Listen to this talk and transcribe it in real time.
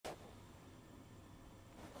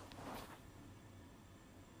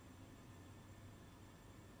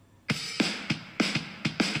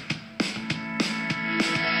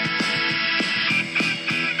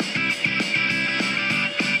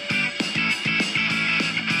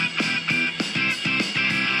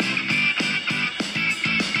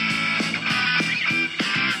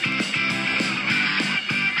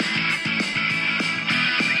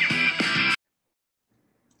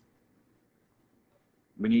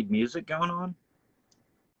need music going on?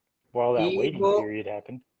 While that waiting Evil, period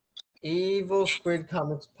happened. Evil Squid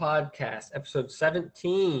Comics Podcast, episode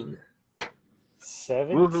 17.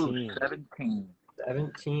 17. Woohoo, 17.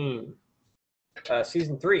 17.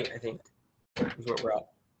 Season 3, I think, is what we're at.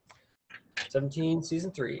 17,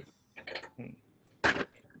 season 3.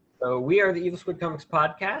 So we are the Evil Squid Comics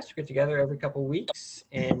Podcast. We get together every couple weeks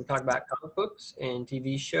and we talk about comic books and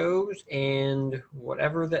TV shows and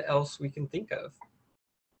whatever else we can think of.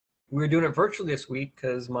 We're doing it virtually this week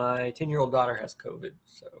because my 10-year-old daughter has COVID,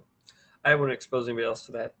 so I wouldn't expose anybody else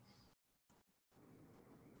to that.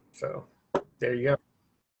 So there you go.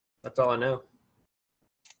 That's all I know.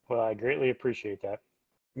 Well, I greatly appreciate that.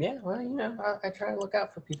 Yeah, well, I try to look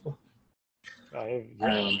out for people.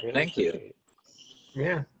 Thank you.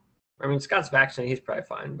 Yeah. I mean, Scott's vaccinated. He's probably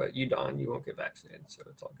fine, but you, Don, you won't get vaccinated, so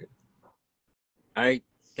it's all good. I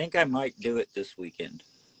think I might do it this weekend.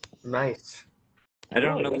 Nice. I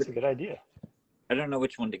don't know. That's a good idea. I don't know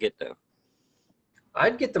which one to get, though.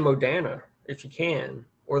 I'd get the Moderna if you can,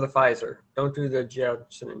 or the Pfizer. Don't do the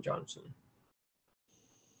Johnson & Johnson.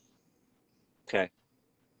 Okay.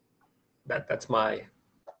 That's my,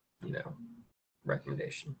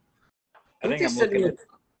 recommendation. I think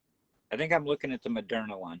I'm looking at the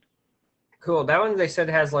Moderna one. Cool. That one they said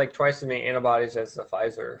has like twice as many antibodies as the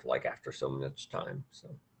Pfizer, like after so much time. So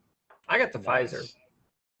I got the Pfizer,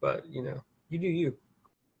 but you do you.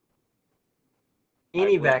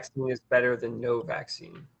 Any vaccine is better than no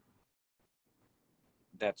vaccine.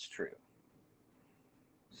 That's true.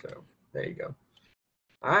 So there you go.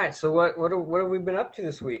 All right. So what have we been up to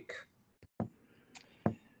this week?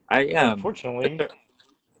 Unfortunately,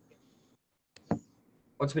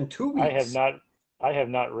 it's been 2 weeks. I have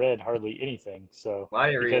not read hardly anything. So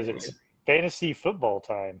because it's fantasy football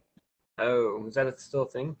time. Oh, is that still a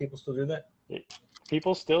thing? People still do that?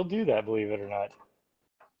 People still do that, believe it or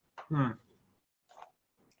not.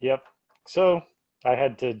 Yep. So I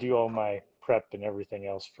had to do all my prep and everything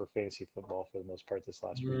else for fantasy football for the most part this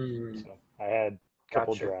last week. So I had a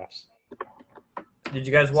couple drafts. Did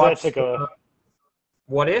you guys watch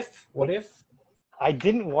What If? I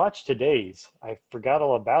didn't watch today's. I forgot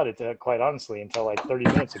all about it, quite honestly, until like 30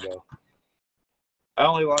 minutes ago. I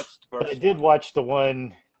only watched the first I did watch the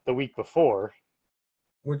one the week before,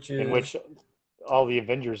 in which all the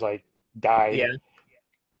Avengers died. Yeah.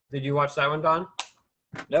 Did you watch that one, Don?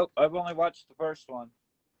 Nope, I've only watched the first one.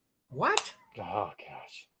 What? Oh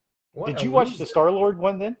gosh. What did you watch the Star-Lord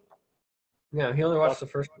one then? No, he only watched the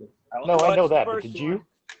first one. No, I know that, but did you?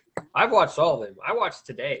 I've watched all of them. I watched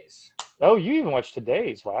today's. Oh, you even watched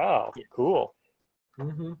today's. Wow. Yeah. Cool.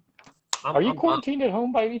 Mm-hmm. Are you quarantined at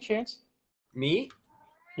home by any chance? Me?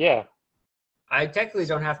 Yeah. I technically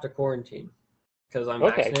don't have to quarantine because I'm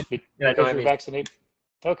vaccinated. Because you're vaccinated?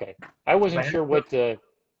 Okay. I wasn't sure what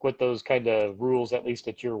those kind of rules, at least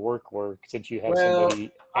at your work, were, since you have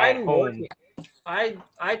somebody at home.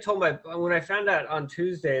 I told when I found out on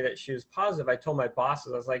Tuesday that she was positive, I told my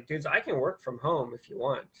bosses, I was like, dudes, I can work from home if you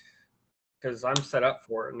want, because I'm set up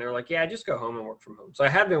for it. And they're like, yeah, just go home and work from home. So I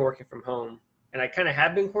have been working from home, and I kind of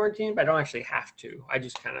have been quarantined, but I don't actually have to. I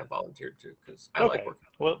just kind of volunteered to because I like working.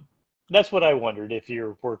 Well, that's what I wondered, if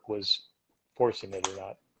your work was forcing it or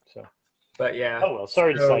not. So, but yeah. Oh well,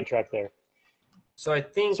 sorry to sidetrack there. So I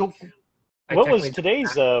think. So, what was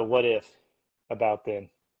today's What If about then?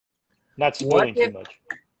 Not spoiling too much.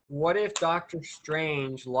 What if Doctor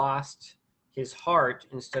Strange lost his heart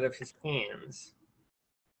instead of his hands?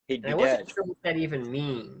 He'd be dead. I wasn't sure what that even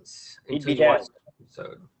means. He'd be dead.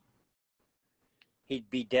 Episode. He'd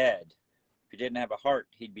be dead. If he didn't have a heart,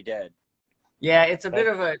 he'd be dead. Yeah, it's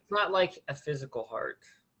it's not like a physical heart.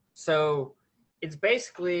 So it's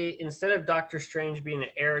basically, instead of Doctor Strange being an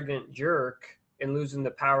arrogant jerk and losing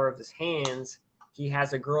the power of his hands, he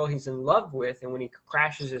has a girl he's in love with, and when he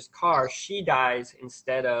crashes his car, she dies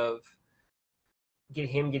instead of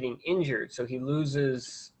him getting injured. So he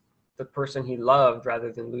loses the person he loved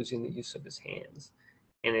rather than losing the use of his hands.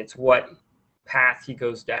 And it's what path he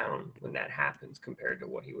goes down when that happens compared to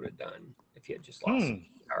what he would have done if he had just lost the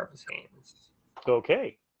power of his hands.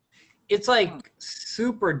 Okay. It's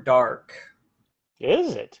super dark.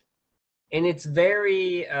 Is it? And it's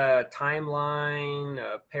very timeline,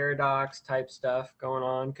 paradox type stuff going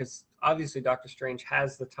on, because obviously Doctor Strange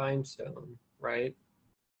has the time stone, right?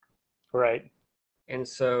 Right. And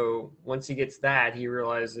so once he gets that, he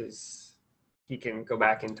realizes he can go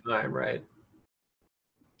back in time, right?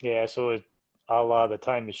 Yeah, so it's a la the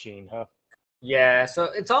Time Machine, huh? Yeah, so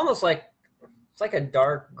it's almost like a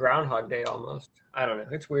dark Groundhog Day almost. I don't know.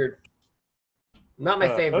 It's weird. Not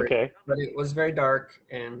my favorite, but it was very dark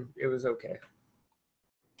and it was okay.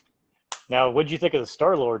 Now, what did you think of the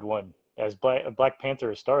Star-Lord one as Black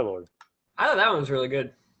Panther as Star-Lord? I thought that one was really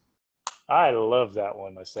good. I love that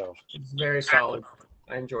one myself. It's very solid.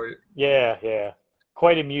 I enjoyed it. Yeah.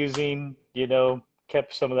 Quite amusing,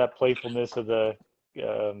 kept some of that playfulness of the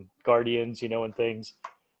Guardians, and things,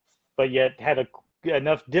 but yet had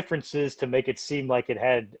enough differences to make it seem like it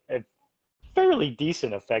had a fairly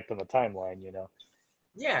decent effect on the timeline,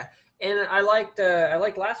 Yeah, and I liked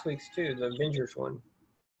last week's too, the Avengers one.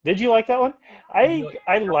 Did you like that one? I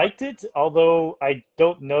liked it, although I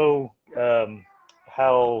don't know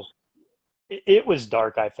how it was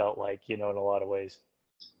dark. I felt like, in a lot of ways.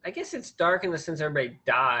 I guess it's dark in the sense everybody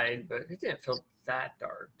died, but it didn't feel that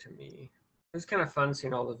dark to me. It was kind of fun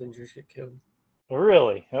seeing all the Avengers get killed.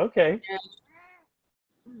 Really? Okay.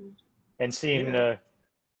 Yeah. And seeing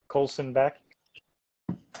Coulson back?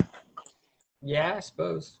 Yeah, I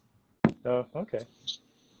suppose. Oh, okay.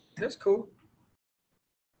 That's cool.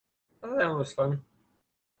 I thought that one was fun.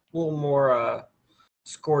 A little more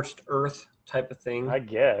scorched earth type of thing. I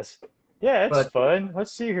guess. Yeah, it's fun.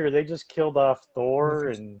 Let's see here. They just killed off Thor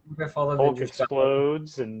and Hulk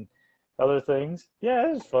explodes and other things. Yeah,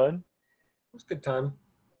 it was fun. It was a good time.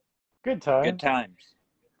 Good time. Good times.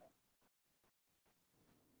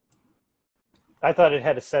 I thought it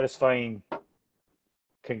had a satisfying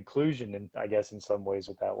conclusion, and I guess in some ways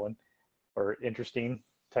with that one, or interesting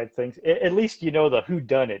type things. At least the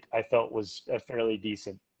whodunit I felt was a fairly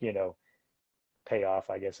decent payoff,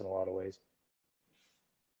 I guess, in a lot of ways.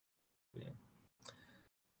 Yeah.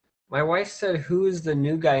 My wife said, "Who is the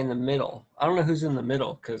new guy in the middle?" I don't know who's in the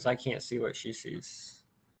middle because I can't see what she sees.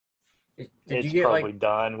 It's probably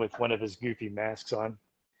Don with one of his goofy masks on.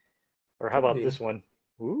 Or how about this one?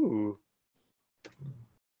 Ooh.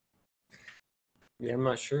 Yeah, I'm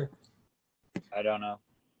not sure. I don't know.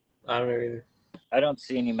 I don't know either. I don't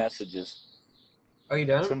see any messages. Oh, you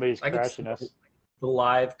don't? Somebody's crashing us. The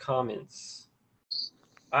live comments.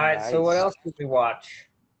 All right, so what else did we watch?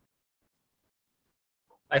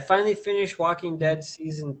 I finally finished Walking Dead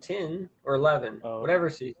season 10 or 11, whatever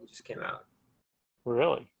season just came out.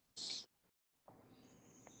 Really?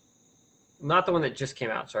 Not the one that just came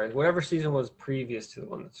out, sorry. Whatever season was previous to the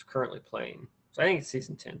one that's currently playing. So I think it's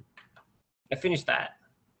season 10. I finished that.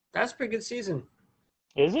 That's a pretty good season.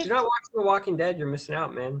 Is it? If you're not watching The Walking Dead, you're missing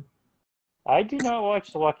out, man. I do not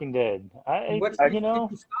watch The Walking Dead. What season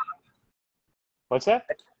did you stop? What's that?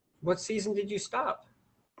 What season did you stop?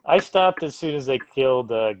 I stopped as soon as they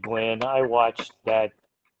killed Glenn. I watched that.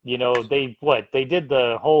 They did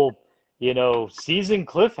the whole, season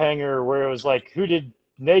cliffhanger where it was like, who did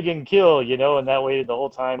Negan kill? And that waited the whole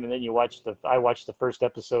time. And then I watched the first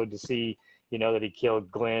episode to see, that he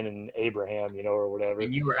killed Glenn and Abraham, or whatever.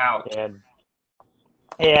 And you were out.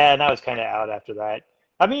 And I was kind of out after that.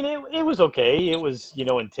 I mean, it was okay. It was,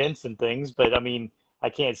 intense and things, but I mean, I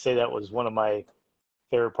can't say that was one of my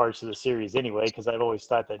favorite parts of the series anyway, because I've always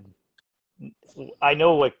thought that I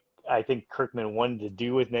know what I think Kirkman wanted to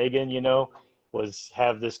do with Negan, was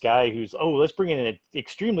have this guy who's, let's bring in an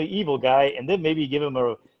extremely evil guy and then maybe give him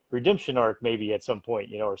a redemption arc maybe at some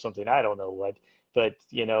point, or something. I don't know what, but,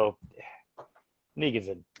 Negan's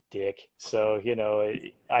a dick. So,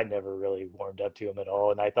 I never really warmed up to him at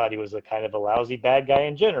all. And I thought he was a kind of a lousy bad guy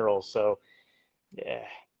in general. So, yeah.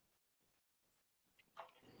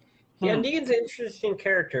 Yeah, Negan's an interesting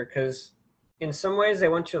character because in some ways they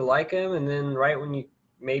want you to like him, and then right when you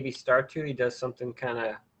maybe start to, he does something kind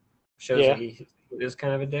of shows that he is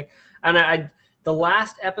kind of a dick. And the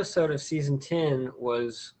last episode of season 10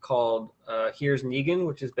 was called Here's Negan,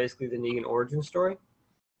 which is basically the Negan origin story.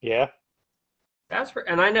 Yeah.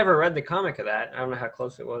 And I never read the comic of that. I don't know how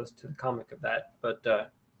close it was to the comic of that, but it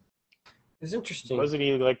was interesting. Wasn't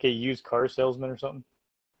he like a used car salesman or something?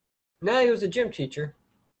 No, he was a gym teacher.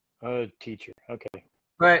 Teacher. Okay.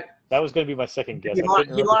 Right. That was going to be my second guess. He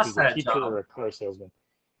lost that teacher job. Or a car salesman.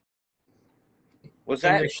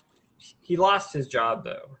 He lost his job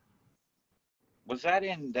though. Was that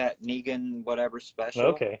in that Negan whatever special?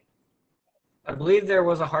 Okay. I believe there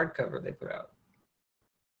was a hardcover they put out.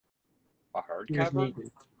 A hardcover?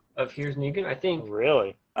 Here's Negan, I think.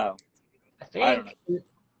 Really? Oh. I think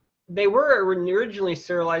they were originally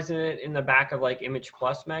serializing it in the back of like Image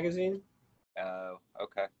Plus magazine. Oh,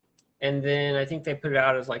 okay. And then I think they put it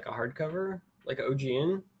out as like a hardcover, like an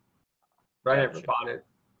OGN. But I never bought it.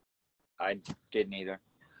 I didn't either.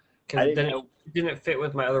 Because it didn't fit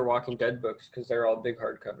with my other Walking Dead books because they're all big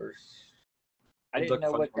hardcovers. I didn't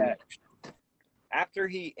know what that. After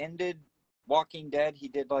he ended Walking Dead, he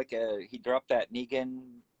did he dropped that Negan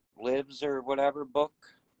Lives or whatever book.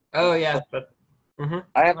 Oh yeah,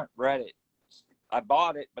 I haven't read it. I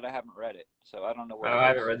bought it, but I haven't read it, so I don't know what. I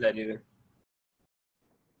haven't read that either.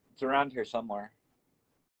 It's around here somewhere.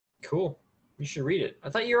 Cool. You should read it.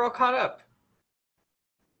 I thought you were all caught up.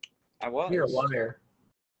 I was. You're a liar.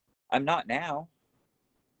 I'm not now.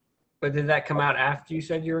 But did that come out after you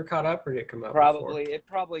said you were caught up, or did it come out Probably. It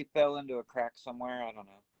probably fell into a crack somewhere. I don't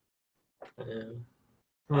know.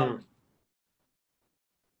 Yeah.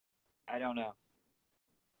 I don't know.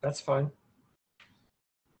 That's fine.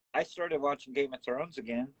 I started watching Game of Thrones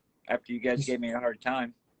again after you guys gave me a hard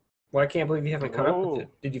time. Well, I can't believe you haven't caught up with it.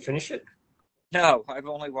 Did you finish it? No, I've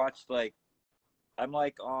only watched I'm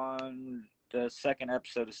on the second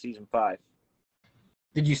episode of season 5.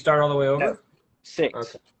 Did you start all the way over? No, 6.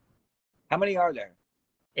 Okay. How many are there?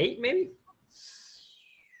 8, maybe?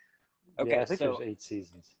 Okay, yeah, I think there's 8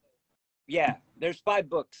 seasons. Yeah, there's 5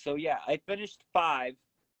 books. So yeah, I finished 5,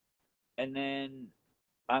 and then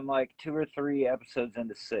I'm 2 or 3 episodes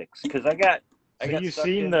into 6 because I got.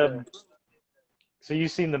 So you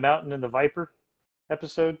seen the Mountain and the Viper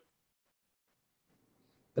episode?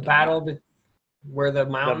 The battle where the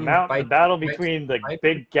mountain. The battle between the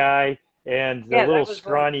big guy and the little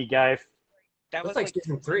scrawny guy. That was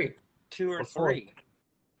season 3. 2 or 3.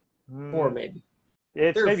 4 maybe.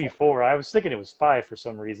 It's maybe 4. I was thinking it was 5 for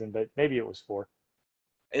some reason, but maybe it was 4.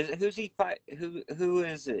 Who's he fight? Who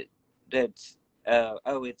is it? That's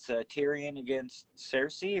it's Tyrion against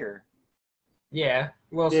Cersei, or? Yeah.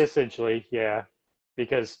 Well, essentially, yeah,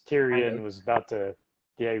 because Tyrion was about to.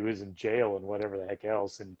 Yeah, he was in jail and whatever the heck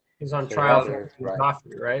else, and he's on trial for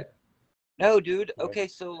coffee, right? No, dude. Okay,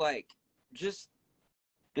 so just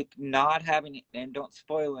not having, and don't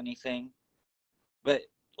spoil anything, but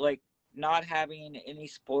not having any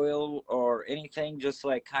spoil or anything, just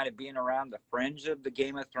kind of being around the fringe of the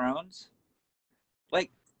Game of Thrones.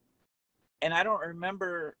 And I don't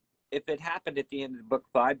remember if it happened at the end of book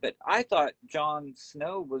 5, but I thought Jon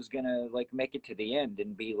Snow was gonna make it to the end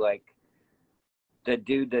and be the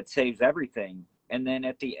dude that saves everything. And then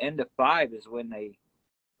at the end of 5 is when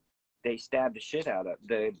they stab the shit out of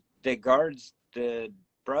the guards, the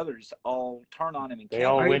brothers all turn on him and kill him. They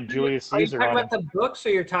all went Julius Caesar on him. Are you talking about the books, or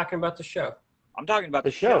you're talking about the show? I'm talking about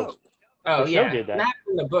the show. Oh, the yeah. show did that. It happened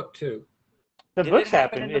in the book, too. The books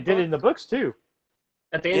happened. It did in the books, too.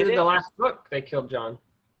 At the end of the last book, they killed Jon.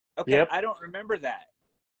 Okay, yep. I don't remember that.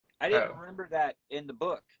 I didn't remember that in the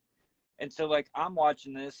book. And so, I'm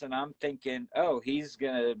watching this, and I'm thinking, oh, he's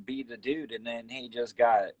going to be the dude. And then he just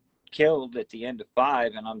got killed at the end of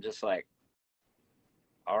 5, and I'm just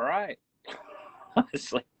all right.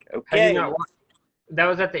 It's okay. That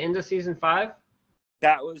was at the end of season 5?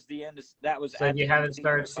 That was the end of, that was. So you haven't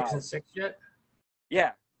started season 6 yet?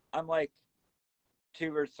 Yeah. I'm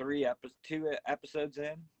 2 or 3 episodes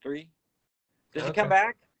in. 3. Does he come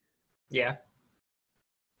back? Yeah.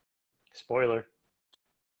 Spoiler.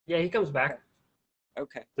 Yeah, he comes back.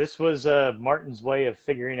 Okay. This was Martin's way of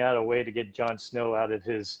figuring out a way to get Jon Snow out of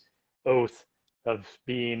his oath of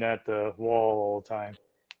being at the wall all the time.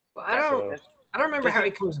 Well, I don't remember how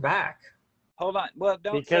he comes back. Hold on. Well,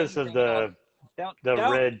 don't because of the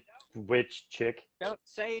red witch chick. Don't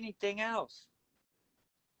say anything else.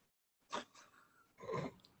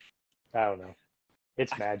 I don't know.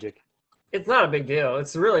 It's magic. It's not a big deal.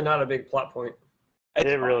 It's really not a big plot point.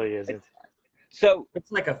 It really isn't. So it's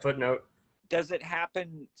like a footnote. Does it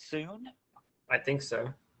happen soon? I think so.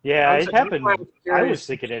 Yeah, it happened. I was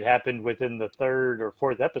thinking it happened within the 3rd or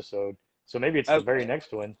 4th episode. So maybe it's the very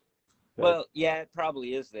next one. But, well, yeah, it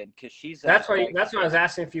probably is then, because she's. That's why I was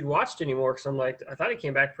asking if you'd watched anymore, because I thought he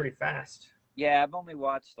came back pretty fast. Yeah, I've only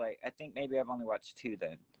watched I think maybe I've only watched 2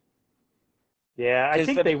 then. Yeah, I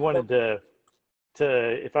think they wanted to,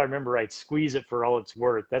 if I remember right, squeeze it for all it's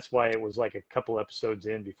worth. That's why it was a couple episodes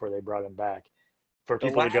in before they brought him back. For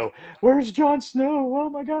people to go, where's Jon Snow? Oh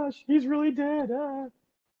my gosh, he's really dead.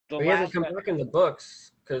 He hasn't come back in the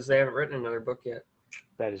books because they haven't written another book yet.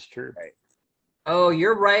 That is true. Right. Oh,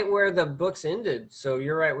 you're right where the books ended. So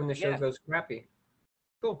you're right when the show goes crappy.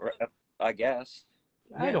 Cool. I guess.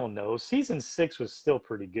 I don't know. Season 6 was still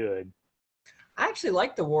pretty good. I actually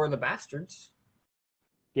like the War of the Bastards.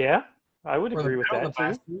 Yeah, I would agree with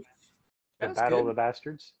that too. The Battle of the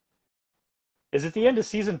Bastards. Is it the end of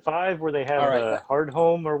season 5 where they have the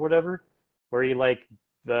Hardhome or whatever, where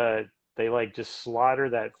they just slaughter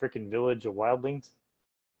that freaking village of wildlings?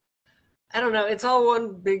 I don't know. It's all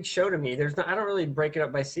one big show to me. I don't really break it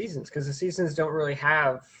up by seasons because the seasons don't really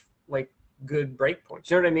have good breakpoints.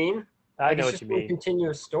 You know what I mean? I know what you mean. It's just a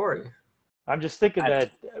continuous story. I'm just thinking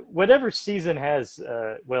that whatever season has,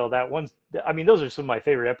 that one. I mean, those are some of my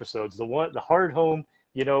favorite episodes. The Hardhome,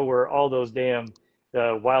 where all those damn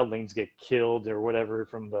wildlings get killed or whatever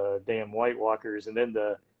from the damn White Walkers, and then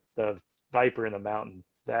the Viper in the Mountain.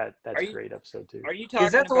 That's Are a you- great episode too. Are you talking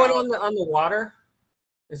Is that the about? one on the water?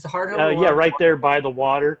 Is the hard home? Yeah, right there by the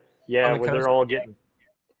water. Yeah, On the where coast? they're all getting.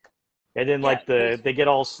 And then Yeah, they get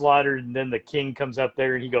all slaughtered, and then the king comes up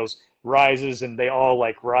there and he goes rises, and they all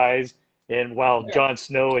like rise. And while Yeah. Jon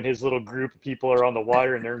Snow and his little group of people are on the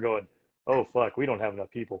water, and they're going, "Oh fuck, we don't have enough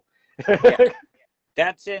people." Yeah.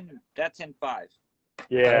 That's in 5.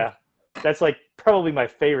 Yeah, that's like probably my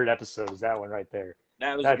favorite episode is that one right there.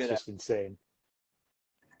 That was That's good. just insane.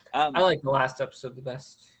 I like the last episode the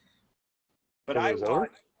best. But Because I it was over?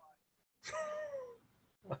 watched.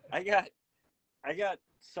 I got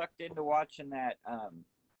sucked into watching that.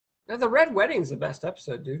 No, the Red Wedding's the best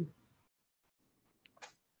episode, dude.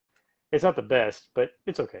 It's not the best, but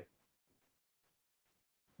it's okay.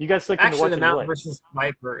 You got sucked into Actually, the watching Mountain what? versus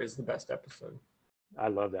Viper is the best episode. I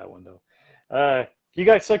love that one though. You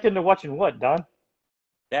guys sucked into watching what, Don?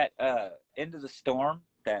 That Into the Storm,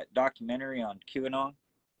 that documentary on QAnon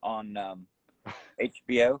on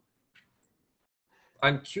HBO.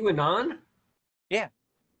 On QAnon? Yeah.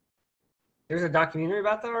 There's a documentary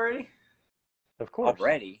about that already? Of course.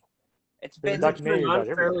 Already. It's There's a been documentary about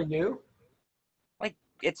QAnon fairly everything. new? like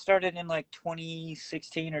it started in like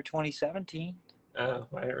 2016 or 2017. Oh,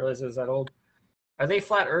 I didn't realize it was that old. Are they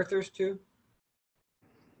flat earthers too?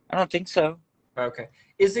 I don't think so. Okay.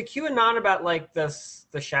 Is the QAnon about like the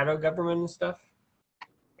shadow government and stuff?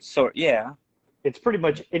 So yeah. It's pretty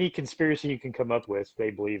much any conspiracy you can come up with, they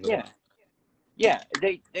believe in. Yeah. Yeah.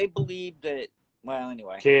 They believe that. Well,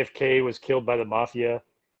 anyway. JFK was killed by the mafia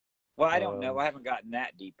Well, I don't know. I haven't gotten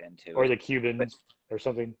that deep into or it. the Cubans or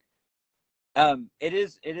something. It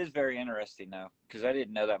is very interesting though, because I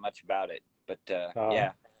didn't know that much about it. But Uh-huh.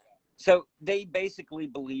 yeah. So they basically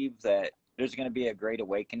believe that there's going to be a great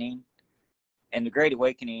awakening, and the great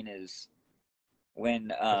awakening is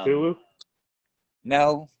when Cthulhu?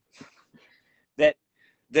 no, that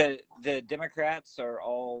the Democrats are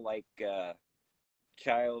all like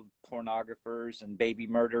child pornographers and baby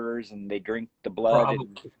murderers, and they drink the blood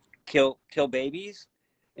and kill babies.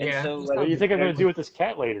 And Yeah. so What like, do you think I'm going to do with this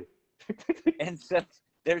cat later? and so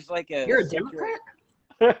there's like a You're a secret-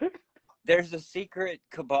 Democrat? there's a secret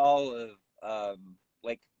cabal of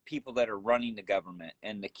like people that are running the government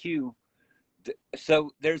and the Q.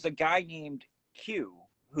 So there's a guy named Q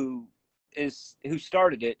who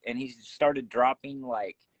started it, and he started dropping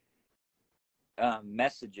like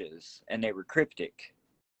messages, and they were cryptic.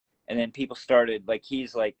 And then people started like,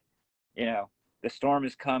 he's like, the storm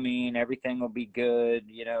is coming, everything will be good,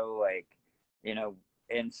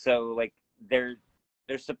 and so like they're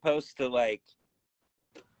supposed to like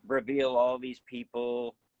reveal all these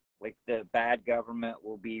people, like the bad government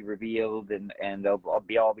will be revealed, and they'll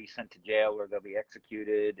all be sent to jail or they'll be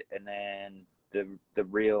executed, and then the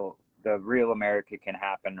real America can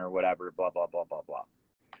happen or whatever, blah blah blah blah blah.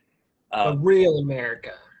 The real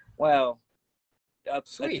America. Well, a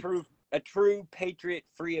Sweet. true patriot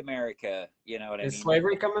free America, you know what I mean? Is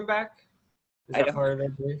slavery coming back? Is I that don't- part of their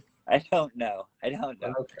belief? I don't know.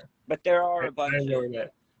 Okay. But there are I a bunch didn't know of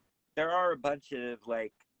that.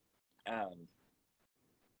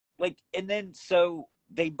 and then so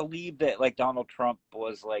they believe that like Donald Trump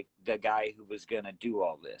was like the guy who was gonna do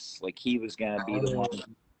all this, like he was gonna be the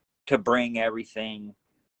one to bring everything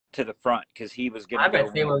to the front, because he was gonna I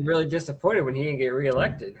bet they were really disappointed when he didn't get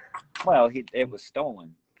reelected. well, it was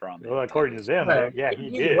stolen from him. Well, according to them, Well, yeah, he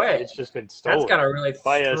either did. way, It's just been That's stolen got to really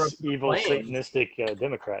by screw us up the evil plan. Satanistic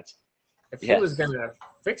Democrats. If he Yes. was going to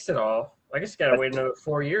fix it all, I guess you got to wait another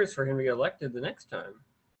 4 years for him to get elected the next time.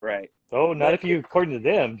 Right. Oh, not if you, according to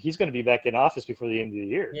them, he's going to be back in office before the end of the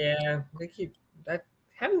year. Yeah, they keep that.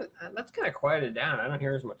 That's kind of quieted down. I don't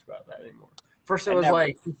hear as much about that anymore. First, it I was never-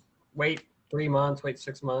 like wait 3 months, wait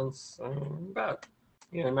 6 months. About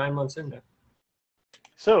 9 months in now.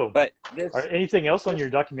 So, But this anything else on your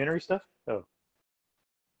documentary stuff? Oh,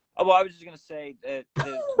 well, I was just gonna say that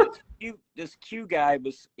this Q guy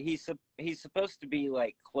he's supposed to be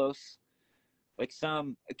like close, like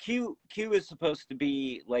Q is supposed to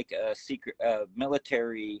be like a secret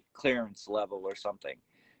military clearance level or something,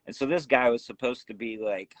 and so this guy was supposed to be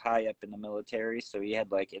like high up in the military, so he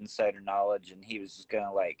had like insider knowledge, and he was just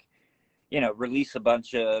gonna like, release a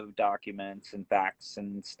bunch of documents and facts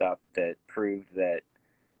and stuff that proved that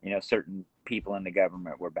certain people in the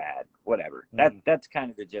government were bad, whatever. That's kind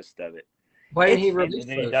of the gist of it. Why didn't he It's- release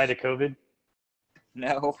and then he those? died of COVID.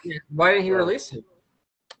 No. Why didn't he Well, release it?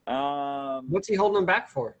 What's he holding him back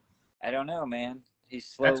for? I don't know, man.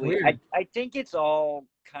 He's That's slowly. weird. I think it's all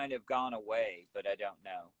kind of gone away, but I don't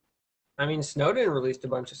know. I mean, Snowden released a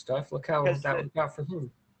bunch of stuff. Look how Because that worked out for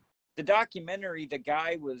him. the documentary, the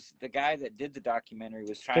guy that did the documentary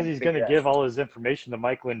was trying Because to he's going to give all his information to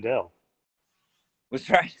Mike Lindell, was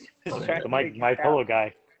trying the to My figure Pillow out,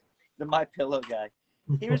 guy. the My Pillow guy.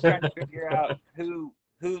 He was trying to figure out who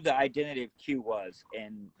the identity of Q was,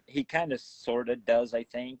 and he kind of sort of does, I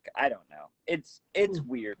think. I don't know. It's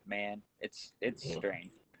weird, man. It's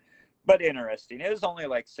strange, but interesting. It was only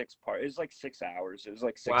like 6 parts. It was like 6 hours. It was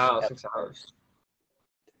like 6 Wow, episodes. 6 hours.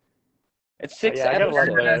 It's 6 yeah, I got a lot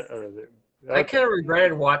of episodes. that. I kind of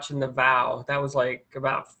regretted watching The Vow. That was like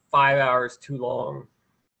about 5 hours too long.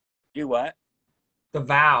 Do what? The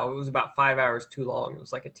Vow, it was about 5 hours too long. It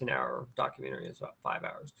was like a 10-hour documentary. It was about 5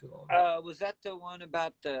 hours too long. Was that the one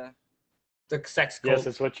about the sex cult? Yes,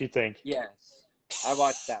 it's what you think. Yes, I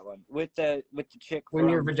watched that one with the chick When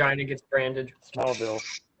your from vagina gets branded. Smallville.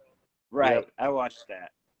 Right. Yep. I watched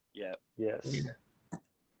that. Yep. Yes. Yeah.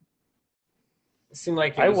 It seemed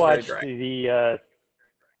like it I was watched very dry.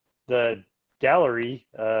 the gallery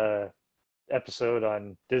episode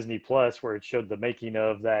on Disney Plus where it showed the making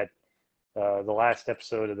of that the last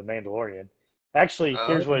episode of The Mandalorian. Actually,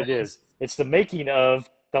 here's what it is. It's the making of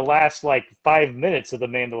the last like 5 minutes of The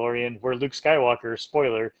Mandalorian where Luke Skywalker,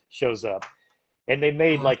 spoiler, shows up. And they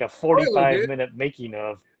made like a 45-minute making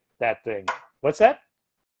of that thing. What's that?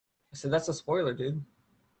 I said, that's a spoiler, dude.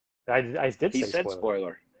 I did He say said spoiler.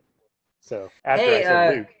 spoiler. So after I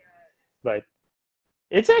said Luke. But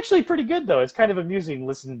it's actually pretty good, though. It's kind of amusing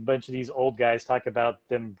listening to a bunch of these old guys talk about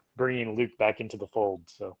them bringing Luke back into the fold.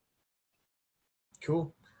 So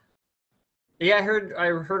cool. Yeah, I heard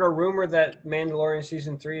a rumor that Mandalorian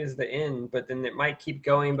season 3 is the end, but then it might keep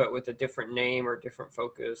going, but with a different name or different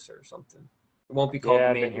focus or something. It won't be called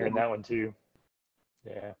yeah, I've Mandalorian. been hearing that one too.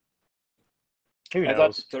 Yeah. Who I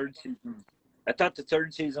knows? thought the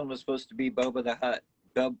third season was supposed to be Boba the Hutt.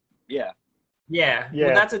 Yeah. Yeah. Yeah,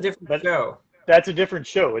 Well, that's a different show. That's a different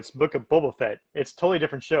show. It's Book of Boba Fett. It's a totally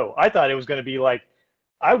different show. I thought it was going to be like,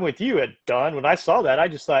 I'm with you at Don. When I saw that, I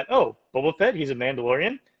just thought, oh, Boba Fett, he's a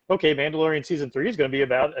Mandalorian. Okay, Mandalorian season 3 is going to be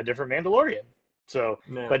about a different Mandalorian. So,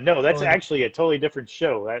 but no, that's actually a totally different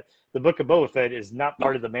show. That the Book of Boba Fett is not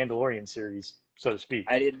part of the Mandalorian series, so to speak.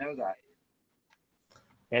 I didn't know that.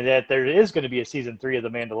 And that there is going to be a season 3 of the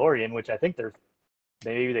Mandalorian, which I think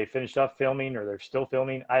maybe they finished off filming or they're still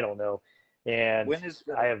filming. I don't know. And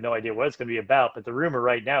I have no idea what it's going to be about. But the rumor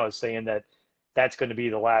right now is saying that that's going to be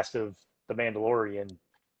the last of the Mandalorian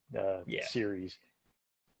series.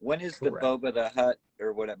 When is the Boba the Hutt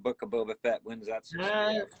or what? Book of Boba Fett? When's that?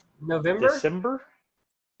 November.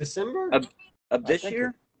 December of this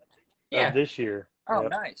year. Yeah, of this year. Oh,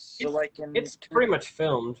 nice. So it's pretty much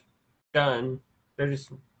filmed, done. They're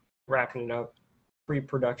just wrapping it up,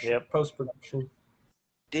 pre-production, post-production.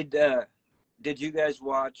 Did you guys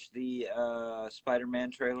watch the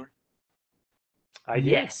Spider-Man trailer? I did.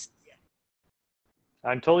 Yes.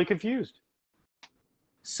 I'm totally confused.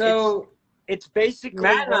 So it's basically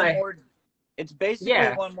Matt and I, it's basically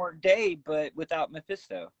one more day, but without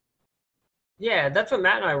Mephisto. Yeah, that's what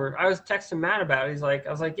Matt and I were. I was texting Matt about it.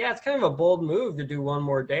 I was like, yeah, it's kind of a bold move to do one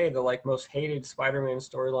more day, the like most hated Spider-Man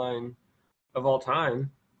storyline of all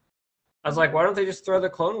time. I was like, why don't they just throw the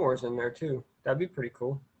Clone Wars in there too? That'd be pretty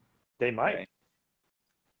cool. They might. Right.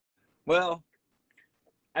 Well,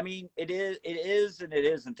 I mean, it is, and it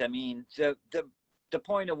isn't. I mean, the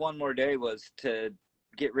point of one more day was to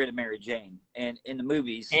get rid of Mary Jane, and in the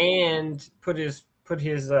movies, and put his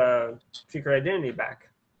secret identity back.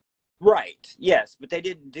 Right. Yes, but they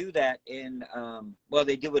didn't do that in. Well,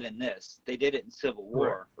 they do it in this. They did it in Civil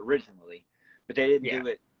War originally, but they didn't do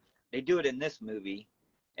it. They do it in this movie,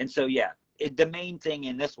 and so the main thing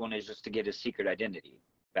in this one is just to get his secret identity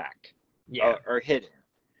back, or hidden.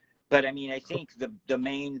 But I mean, I think the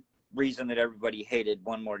main reason that everybody hated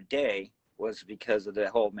One More Day was because of the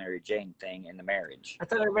whole Mary Jane thing and the marriage. I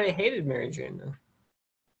thought everybody hated Mary Jane though.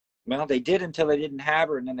 Well, they did until they didn't have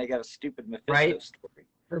her, and then they got a stupid Mephisto story.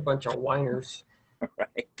 They're a bunch of whiners.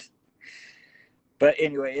 Right. But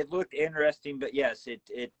anyway, it looked interesting. But yes,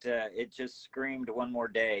 it just screamed One More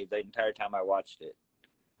Day the entire time I watched it.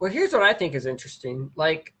 Well, here's what I think is interesting.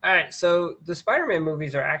 Like, all right, so the Spider-Man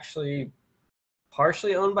movies are actually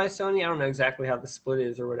partially owned by Sony. I don't know exactly how the split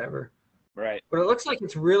is or whatever. Right. But it looks like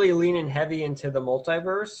it's really leaning heavy into the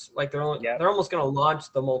multiverse. Like they're almost going to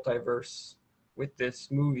launch the multiverse with this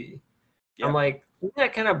movie. Yep. I'm like, isn't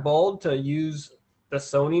that kind of bold to use the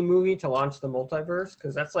Sony movie to launch the multiverse?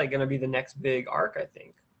 Because that's like going to be the next big arc, I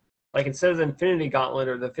think. Like instead of the Infinity Gauntlet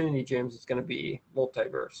or the Infinity Gems, it's going to be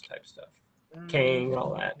multiverse type stuff. Kang and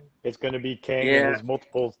all that. It's going to be Kang and his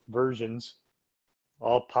multiple versions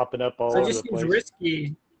all popping up all over the place. So it just seems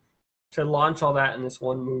risky to launch all that in this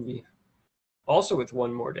one movie. also with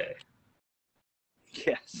One More Day.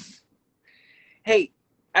 Yes. Hey,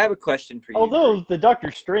 I have a question for you. Although the Doctor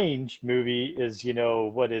Strange movie is,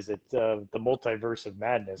 what is it? The Multiverse of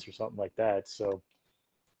Madness or something like that. So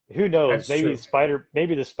who knows? That's true.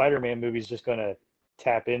 Maybe the Spider-Man movie is just going to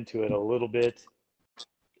tap into it a little bit.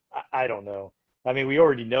 I don't know. I mean, we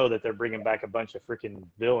already know that they're bringing back a bunch of freaking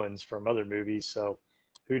villains from other movies, so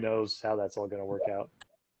who knows how that's all going to work out.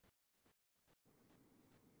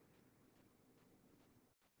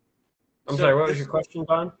 I'm sorry, what was your question,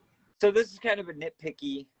 Don? So this is kind of a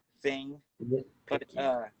nitpicky thing, but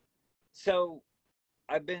so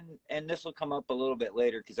I've been, and this will come up a little bit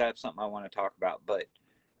later because I have something I want to talk about, but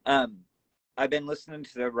I've been listening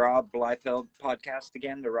to the Rob Liefeld podcast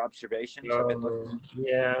again, the Robservations. I've been listening.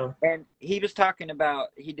 Yeah. And he was talking about,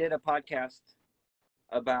 he did a podcast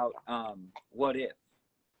about What If.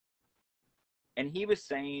 And he was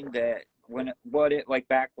saying that like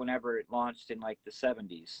back whenever it launched in like the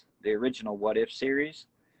 70s, the original What If series,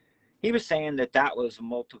 he was saying that was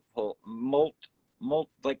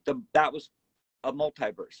that was a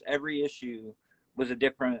multiverse. Every issue was a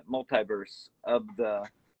different multiverse of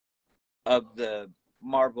the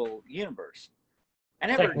Marvel universe. I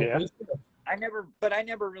never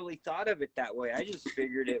really thought of it that way. I just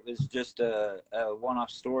figured it was just a one-off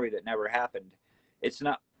story that never happened. It's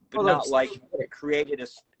not like it created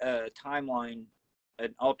a timeline,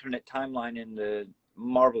 an alternate timeline in the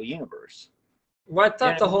Marvel universe. Well, I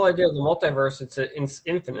thought the whole idea of the multiverse, it's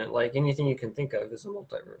infinite. Like anything you can think of is a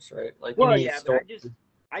multiverse, right? Like but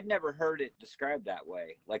I'd never heard it described that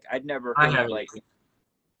way. Like I'd never heard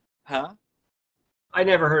I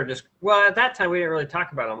never heard this. Well, at that time, we didn't really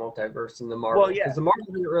talk about a multiverse in the Marvel. Well, yeah. Because the Marvel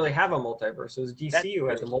didn't really have a multiverse. It was DC who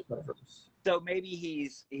had the multiverse. So maybe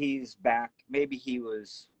he's back. Maybe he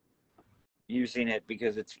was using it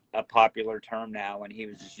because it's a popular term now, and he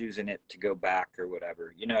was just using it to go back or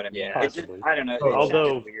whatever. You know what I mean? Yeah, it's just, I don't know.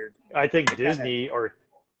 Although weird. I think Disney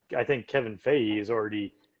I think Kevin Feige is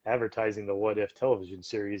already advertising the What If television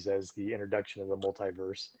series as the introduction of the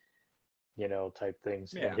multiverse, type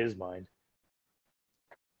things in his mind.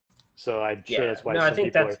 So I'm sure that's why some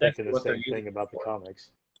people are thinking the same thing about the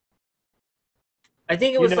comics. I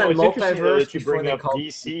think it was like multiverse that you bring up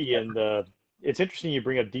DC and it's interesting you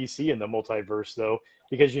bring up DC and the multiverse though,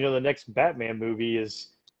 because the next Batman movie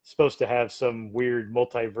is supposed to have some weird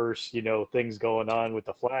multiverse, things going on with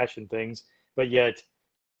the Flash and things, but yet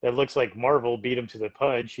it looks like Marvel beat them to the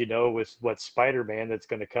punch, with what Spider-Man that's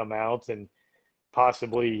going to come out and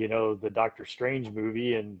possibly, the Doctor Strange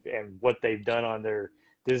movie and what they've done on their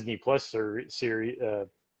Disney Plus series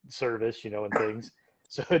service, and things.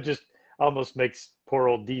 So it just almost makes poor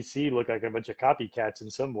old DC look like a bunch of copycats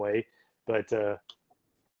in some way, but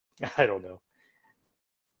I don't know.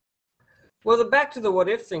 Well, back to the What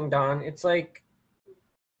If thing, Don, it's like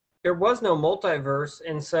there was no multiverse,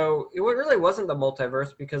 and so it really wasn't the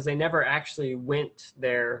multiverse because they never actually went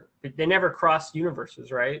there. They never crossed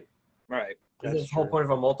universes, right? Right. The whole point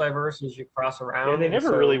of a multiverse is you cross around. Yeah, they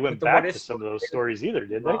never really went back to some of those stories either,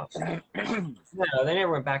 did they? No, they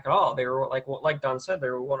never went back at all. They were like Don said, they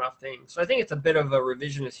were one-off things. So I think it's a bit of a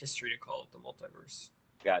revisionist history to call it the multiverse.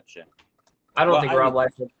 Gotcha. I don't think Rob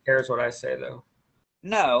Liefeld cares what I say though.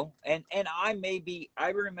 No, and maybe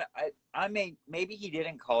he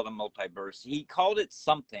didn't call it a multiverse. He called it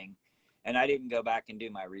something, and I didn't go back and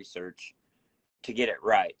do my research to get it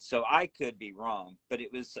right. So I could be wrong, but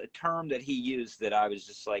it was a term that he used that I was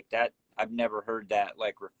just like, that I've never heard that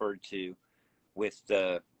like referred to with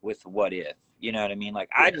What If. You know what I mean? Like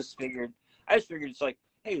I just figured it's like,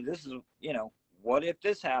 hey, this is, what if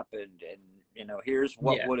this happened, and here's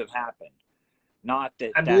what would have happened. Not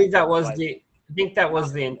that I believe that was I think that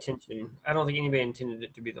was the intention. I don't think anybody intended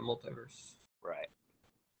it to be the multiverse. Right.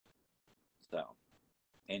 So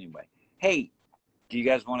anyway, hey, do you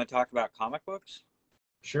guys want to talk about comic books?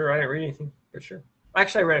 Sure, I didn't read anything, but sure.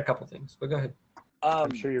 Actually, I read a couple things, but go ahead.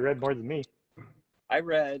 I'm sure you read more than me. I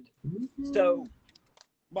read. So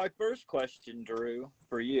my first question, Drew,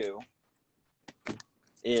 for you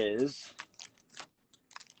is,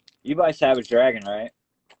 you buy Savage Dragon, right?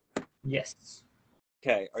 Yes.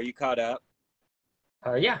 Okay, are you caught up?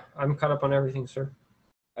 Yeah, I'm caught up on everything, sir.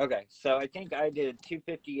 Okay, so I think I did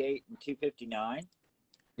 258 and 259.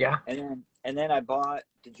 Yeah. And then I bought.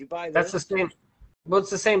 Did you buy this? That's the same. Well, it's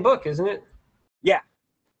the same book, isn't it? Yeah.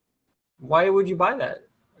 Why would you buy that?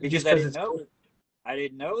 Because I didn't know. I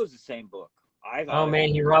didn't know it was the same book.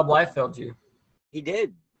 He Rob Liefeld you. He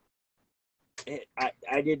did.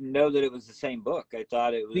 I didn't know that it was the same book. I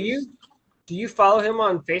thought it was. Do you follow him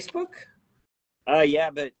on Facebook? Yeah,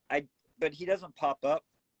 but he doesn't pop up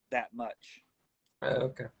that much.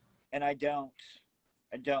 Okay. and I don't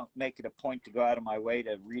make it a point to go out of my way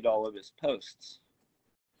to read all of his posts.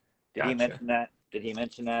 Did he mention that? Did he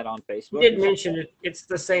mention that on Facebook? He did mention it. It's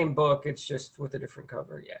the same book. It's just with a different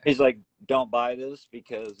cover. Yeah. He's like, don't buy this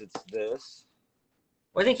because it's this.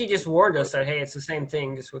 Well, I think he just warned us that, hey, it's the same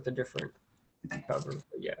thing, just with a different cover.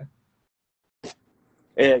 But yeah.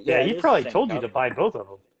 Yeah, he probably told you to buy both of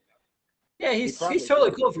them. Yeah, he's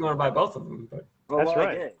totally cool if you want to buy both of them. But that's right.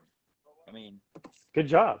 I did. I mean, good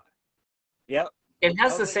job. Yep. It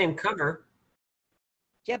has the same cover.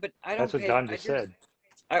 Yeah, but I don't. That's what Don just said.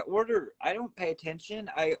 I don't pay attention.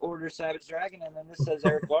 I order Savage Dragon, and then this says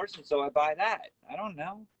Erik Larsen, so I buy that. I don't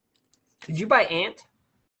know. Did you buy Ant?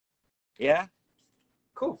 Yeah.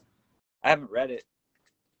 Cool. I haven't read it.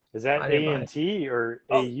 Is that A-N-T or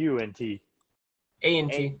A-U-N-T?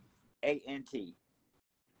 A-N-T. A-N-T.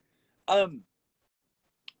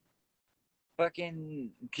 Fucking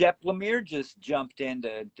Jeff Lemire just jumped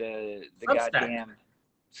into the Substack. Goddamn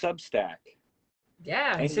Substack.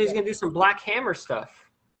 Yeah, he said he's going to do some Black Hammer stuff.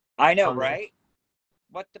 I know, right?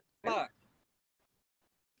 What the fuck?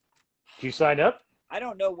 Did you sign up? I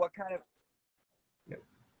don't know what kind of...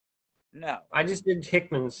 No. I just did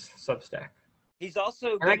Hickman's Substack. He's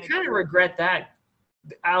also... And I kind of regret that.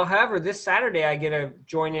 However, this Saturday I get to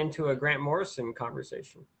join into a Grant Morrison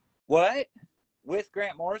conversation. What? With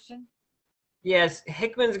Grant Morrison? Yes,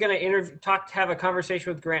 Hickman's going to have a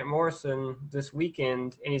conversation with Grant Morrison this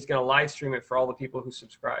weekend, and he's going to live stream it for all the people who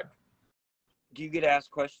subscribe. Do you get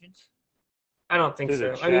asked questions? I don't think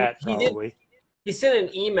so. Chat, he sent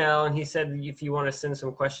an email, and he said if you want to send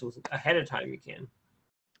some questions ahead of time, you can.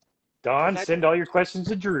 Don, send all your questions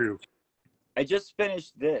to Drew. I just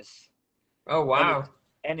finished this. Oh, wow.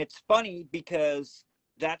 And it's funny because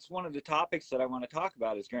that's one of the topics that I want to talk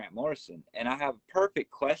about is Grant Morrison. And I have a perfect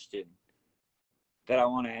question that I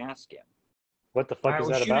want to ask him. What the fuck is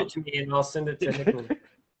that about? Shoot it to me and I'll send it to Hickman.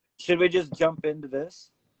 Should we just jump into this?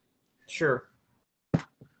 Sure.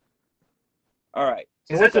 All right.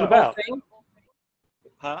 So what's it about?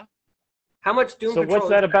 Huh? How much Doom Patrol? So what's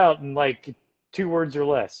that about in like 2 words or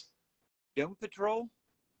less? Doom Patrol?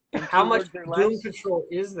 How much Doom Patrol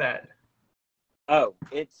is that? Oh,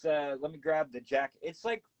 it's let me grab the jacket. It's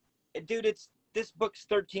like, dude, this book's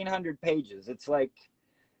 1,300 pages. It's like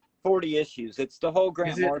 40 issues. It's the whole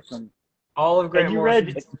Grant Morrison. All of Grant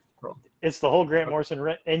Morrison. It's the whole Grant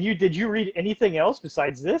Morrison. And did you read anything else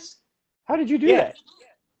besides this? How did you do that?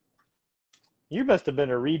 You must have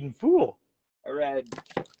been a reading fool. I read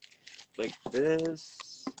like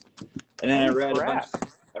this, and then I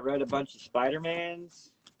read a bunch of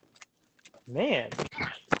Spider-Mans. Man,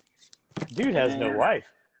 dude has no wife.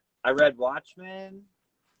 I read Watchmen.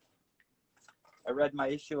 I read my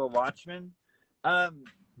issue of Watchmen. Hang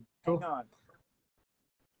on.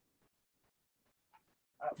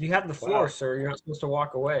 You have the floor, sir. You're not supposed to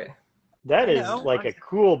walk away. That is like a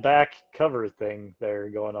cool back cover thing there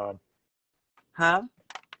going on. Huh?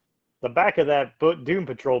 The back of that book, Doom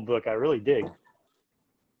Patrol book, I really dig.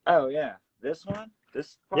 Oh, yeah. This one?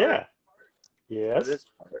 This part? Yeah. Yes. This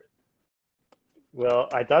part. Well,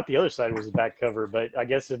 I thought the other side was the back cover, but I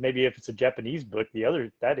guess maybe if it's a Japanese book,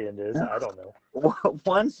 that end is. I don't know.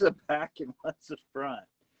 One's the back and one's the front.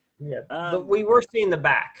 Yeah. But we were seeing the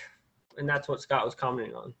back, and that's what Scott was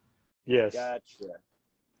commenting on. Yes. Gotcha.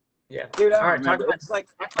 Yeah. Dude, all right, talk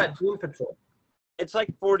about Doom Patrol. It's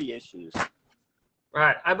like 40 issues. All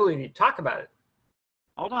right, I believe you. Talk about it.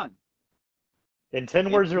 Hold on. In 10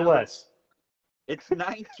 words or less. It's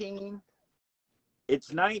 19.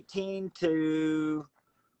 It's 19 to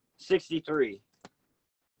 63.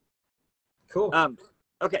 Cool.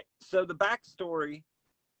 Okay, so the backstory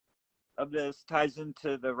of this ties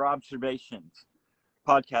into the Rob Serbations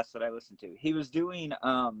podcast that I listened to. He was doing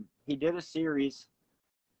he did a series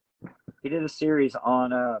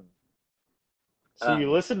on so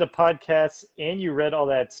you listened to podcasts and you read all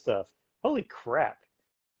that stuff. Holy crap.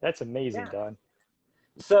 That's amazing, Don.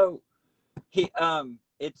 So he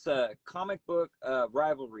it's a comic book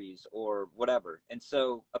rivalries or whatever. And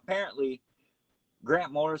so apparently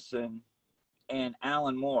Grant Morrison and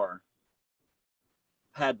Alan Moore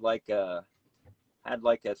had like a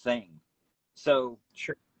thing. So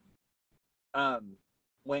sure.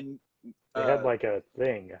 When they had like a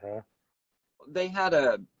thing, huh? They had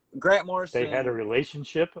a Grant Morrison. They had a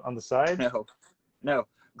relationship on the side? No.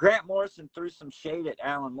 Grant Morrison threw some shade at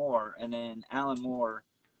Alan Moore, and then Alan Moore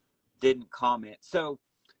didn't comment. So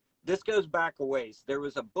this goes back a ways. There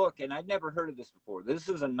was a book, and I'd never heard of this before. This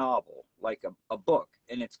is a novel, like a book,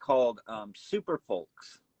 and it's called Super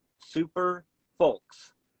Folks. Super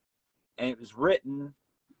Folks. And it was written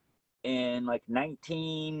in like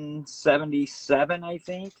 1977, I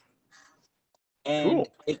think. And Cool.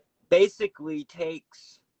 it basically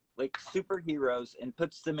takes like superheroes and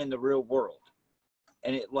puts them in the real world,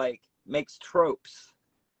 and it like makes tropes,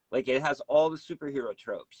 like it has all the superhero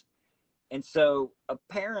tropes. And so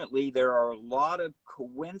apparently there are a lot of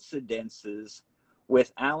coincidences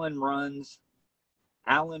with Alan Moore's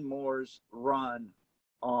run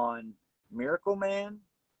on Miracle Man,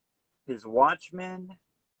 his Watchmen,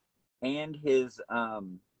 and his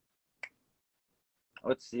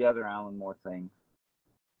what's the other Alan Moore thing?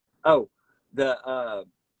 Oh, the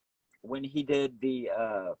when he did the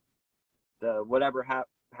whatever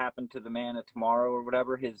happened to the Man of Tomorrow or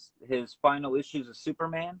whatever, his final issues of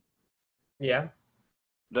Superman. Yeah.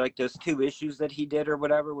 Like those 2 issues that he did or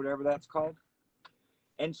whatever that's called.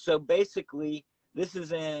 And so basically this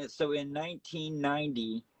is in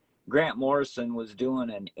 1990, Grant Morrison was doing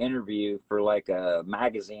an interview for like a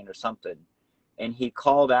magazine or something, and he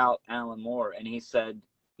called out Alan Moore, and he said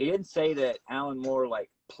he didn't say that Alan Moore like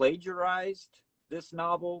plagiarized this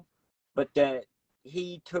novel, but that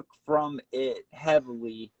he took from it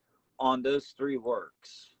heavily on those 3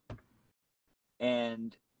 works.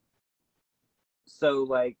 And so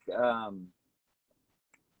like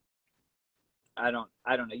I don't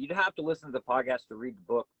know. You'd have to listen to the podcast to read the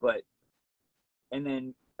book, but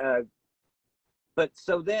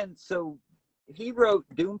so he wrote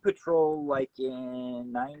Doom Patrol like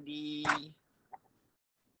in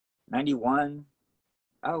 91.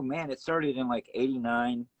 Oh man, it started in like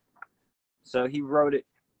 89. So he wrote it.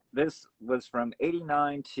 This was from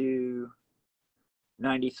 89 to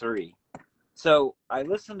 93. So I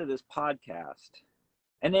listened to this podcast,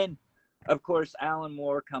 and then of course Alan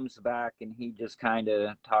Moore comes back and he just kind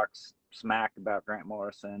of talks smack about Grant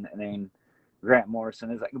Morrison, and then Grant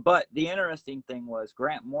Morrison is like, but the interesting thing was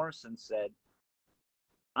Grant Morrison said,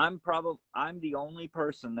 I'm the only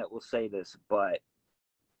person that will say this, but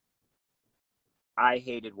I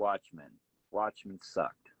hated Watchmen. Watchmen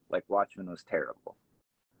sucked. Like Watchmen was terrible.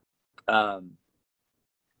 And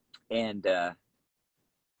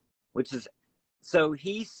which is, so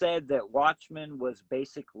he said that Watchmen was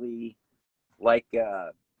basically like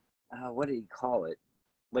what did he call it?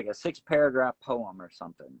 Like a 6-paragraph poem or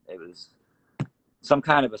something. It was some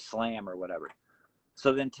kind of a slam or whatever.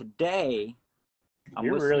 So then today,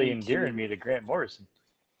 You're really endearing me to Grant Morrison.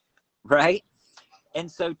 Right? And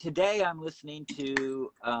so today I'm listening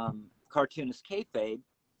to Cartoonist Kayfabe,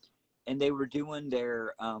 and they were doing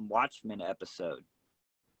their Watchmen episode.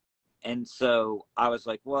 And so I was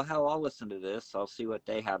like, well, hell, I'll listen to this. I'll see what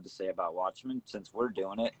they have to say about Watchmen since we're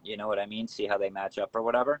doing it. You know what I mean? See how they match up or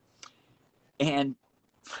whatever. And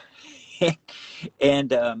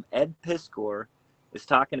and Ed Piskor is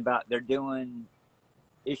talking about they're doing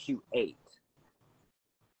issue 8.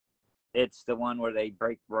 It's the one where they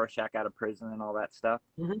break Rorschach out of prison and all that stuff.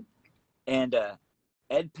 Mm-hmm. And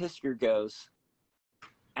Ed Piskor goes,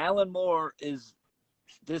 Alan Moore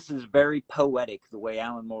this is very poetic the way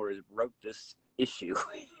Alan Moore wrote this issue.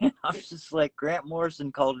 And I was just like, Grant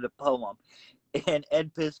Morrison called it a poem, and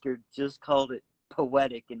Ed Piskor just called it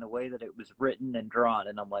poetic in the way that it was written and drawn.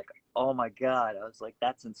 And I'm like, oh my God. I was like,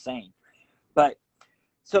 that's insane. But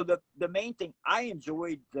so the main thing, I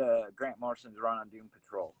enjoyed Grant Morrison's run on Doom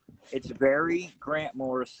Patrol. It's very Grant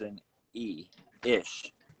Morrison-ish.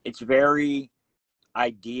 It's very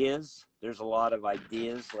ideas. There's a lot of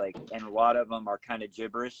ideas, like, and a lot of them are kind of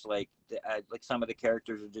gibberish. Like some of the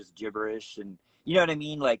characters are just gibberish, and you know what I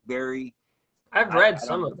mean. Like very. I've read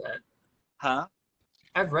some of that. Huh?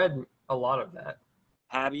 I've read a lot of that.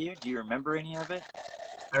 Have you? Do you remember any of it?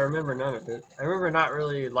 I remember none of it. I remember not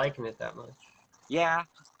really liking it that much. Yeah,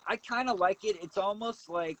 I kind of like it. It's almost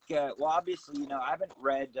like, well, obviously, you know, I haven't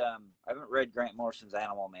read Grant Morrison's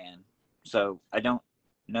Animal Man, so I don't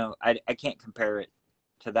know. I can't compare it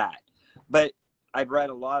to that. But I've read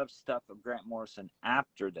a lot of stuff of Grant Morrison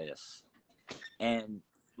after this, and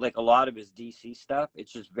like a lot of his DC stuff,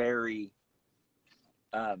 it's just very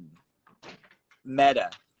meta.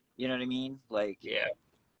 You know what I mean? Like, yeah,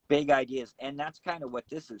 big ideas, and that's kind of what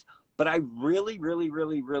this is. But I really, really,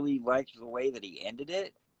 really, really liked the way that he ended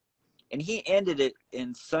it. And he ended it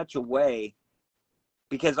in such a way,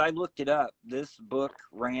 because I looked it up. This book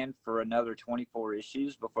ran for another 24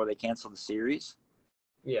 issues before they canceled the series.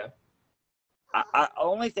 Yeah.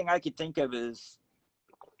 Only thing I could think of is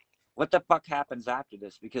what the fuck happens after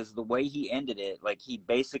this, because the way he ended it, like he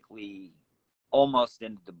basically almost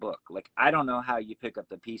ended the book. Like, I don't know how you pick up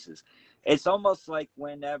the pieces. It's almost like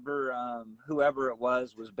whenever whoever it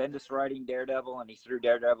was Bendis writing Daredevil, and he threw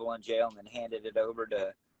Daredevil in jail and then handed it over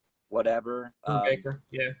to whatever Brubaker.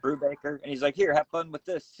 Yeah. Brubaker, and he's like, here, have fun with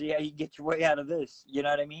this, see how you get your way out of this. You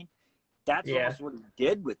know what I mean? that's almost what he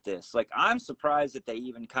did with this. Like, I'm surprised that they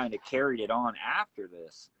even kind of carried it on after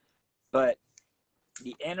this. But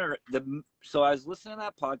so I was listening to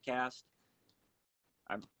that podcast.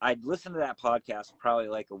 I'd listened to that podcast probably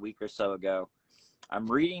like a week or so ago.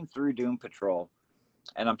 I'm reading through Doom Patrol,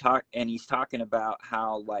 and he's talking about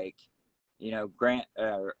how, like, you know,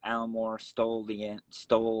 Alan Moore stole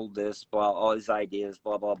this, blah, all his ideas,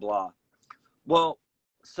 blah blah blah. Well,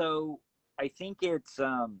 so I think it's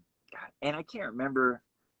and I can't remember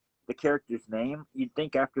the character's name. You'd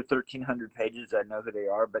think after 1,300 pages I'd know who they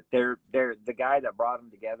are, but they're the guy that brought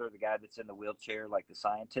them together, the guy that's in the wheelchair, like the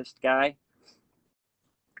scientist guy.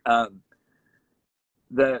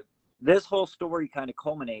 This whole story kind of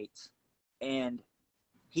culminates, and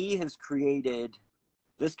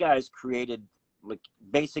this guy's created like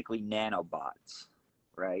basically nanobots,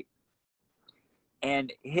 right?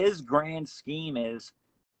 And his grand scheme is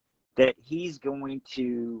that he's going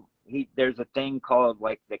to there's a thing called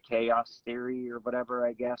like the chaos theory or whatever,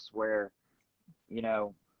 I guess, where, you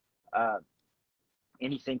know,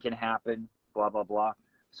 anything can happen, blah blah blah.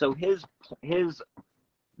 So his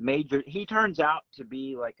he turns out to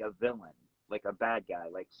be like a villain, like a bad guy.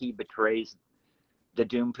 Like, he betrays the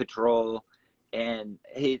Doom Patrol, and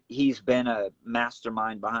he's been a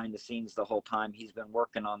mastermind behind the scenes the whole time. He's been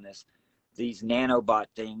working on these nanobot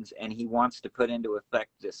things, and he wants to put into effect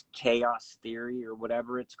this chaos theory or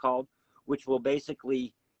whatever it's called, which will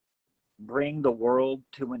basically bring the world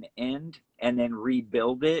to an end and then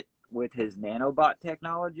rebuild it with his nanobot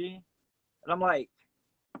technology. And I'm like,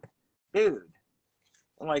 dude,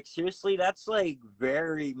 seriously, that's like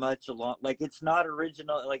very much like, it's not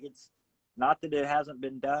original. Like, it's not that it hasn't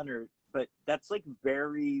been done, but that's like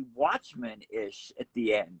very Watchmen-ish at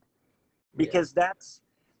the end, because that's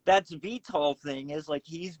VTOL thing is like,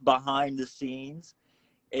 he's behind the scenes,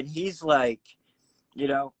 and he's like, you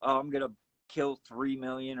know, oh, I'm gonna kill 3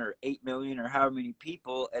 million or 8 million or however many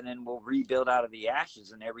people, and then we'll rebuild out of the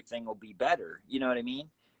ashes and everything will be better. You know what I mean?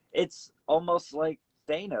 It's almost like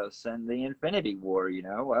Thanos and the Infinity War, you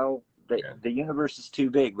know. Well, the universe is too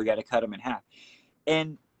big, we got to cut them in half.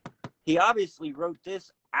 And he obviously wrote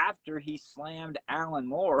this after he slammed Alan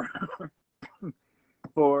Moore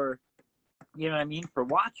for, you know what I mean, for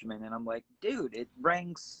Watchmen. And I'm like, dude, it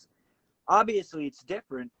ranks, obviously it's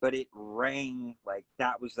different, but it rang like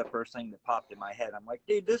that was the first thing that popped in my head. I'm like,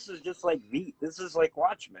 dude, this is just like this is like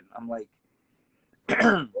Watchmen. I'm like,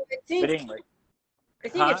 I think, but anyway,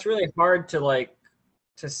 it's really hard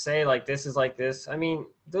to say like this is like this. I mean,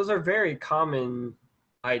 those are very common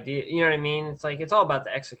ideas. You know what I mean? It's like, it's all about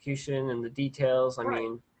the execution and the details. I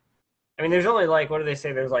mean, there's only like, what do they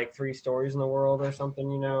say? There's like 3 stories in the world or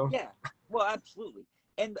something, you know? Yeah, well, absolutely.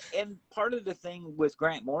 And part of the thing with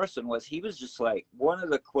Grant Morrison was he was just like, one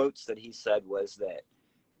of the quotes that he said was that,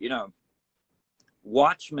 you know,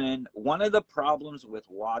 Watchmen, one of the problems with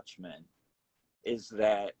Watchmen is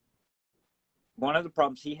that one of the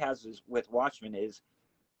problems he has with Watchmen is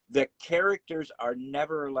the characters are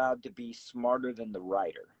never allowed to be smarter than the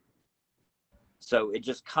writer. So it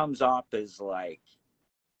just comes off as like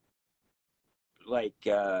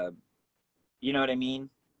you know what I mean?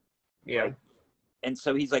 Yeah. Like, and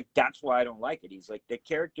so he's like, that's why I don't like it. He's like, the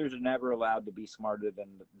characters are never allowed to be smarter than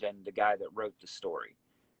the guy that wrote the story,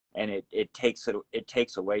 and it takes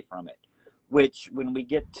away from it. Which, when we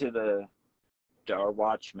get to our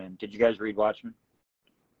Watchmen, did you guys read Watchmen?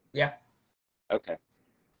 Yeah. Okay.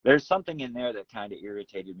 There's something in there that kind of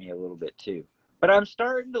irritated me a little bit too. But I'm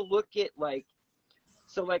starting to look at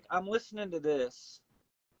I'm listening to this,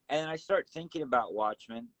 and I start thinking about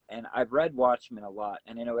Watchmen, and I've read Watchmen a lot,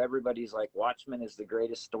 and I know everybody's like, Watchmen is the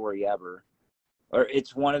greatest story ever, or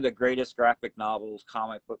it's one of the greatest graphic novels,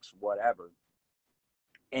 comic books, whatever.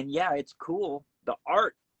 And yeah, it's cool. The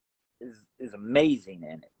art is amazing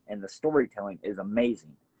in it, and the storytelling is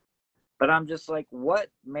amazing. But I'm just like, what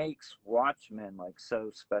makes Watchmen like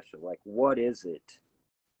so special? Like, what is it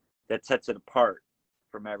that sets it apart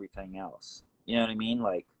from everything else? You know what I mean?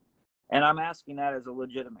 Like, and I'm asking that as a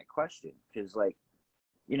legitimate question, because, like,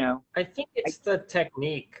 you know, I think it's the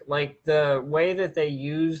technique, like the way that they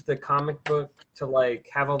use the comic book to like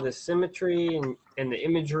have all this symmetry and the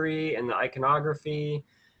imagery and the iconography,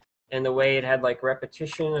 and the way it had like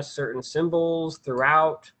repetition of certain symbols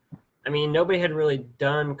throughout. I mean, nobody had really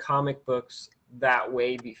done comic books that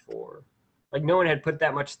way before. Like, no one had put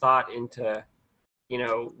that much thought into, you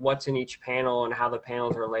know, what's in each panel and how the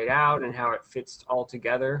panels are laid out and how it fits all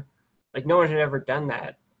together. Like, no one had ever done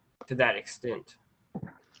that to that extent.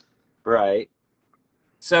 Right.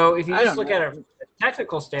 So if you just look at it from a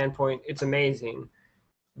technical standpoint, it's amazing.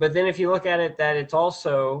 But then if you look at it, that it's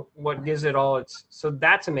also what gives it all its, so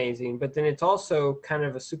that's amazing. But then it's also kind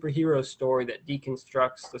of a superhero story that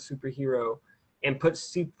deconstructs the superhero and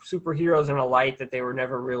puts superheroes in a light that they were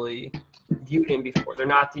never really viewed in before. They're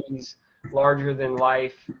not these larger than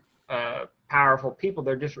life, powerful people.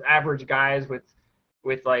 They're just average guys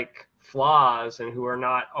with like flaws and who are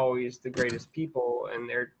not always the greatest people, and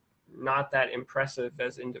they're not that impressive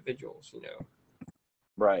as individuals, you know.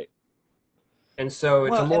 Right. And so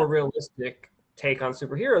it's a more realistic take on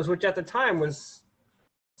superheroes, which at the time was,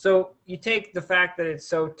 so you take the fact that it's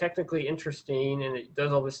so technically interesting and it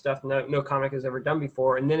does all this stuff no comic has ever done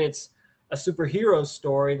before, and then it's a superhero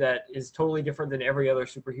story that is totally different than every other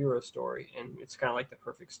superhero story, and it's kind of like the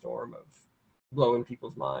perfect storm of blowing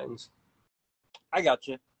people's minds. I got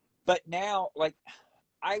you. But now, like,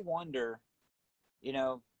 I wonder, you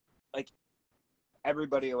know, like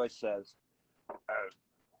everybody always says,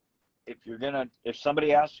 if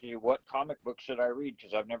somebody asks you what comic book should I read,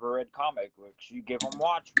 because I've never read comic books, you give them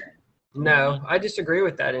Watchmen. No, I disagree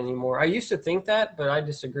with that anymore. I used to think that, but I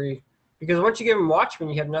disagree. Because once you give them Watchmen,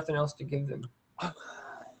 you have nothing else to give them.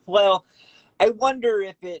 Well, I wonder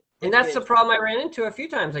if it... And that's the problem I ran into a few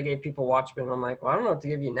times. I gave people Watchmen. I'm like, well, I don't know what to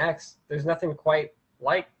give you next. There's nothing quite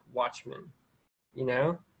like Watchmen, you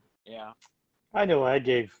know? Yeah. I know I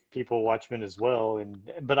gave people Watchmen as well,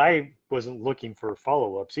 but I wasn't looking for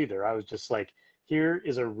follow-ups either. I was just like, here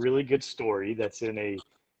is a really good story that's in a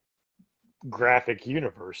graphic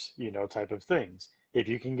universe, you know, type of things. If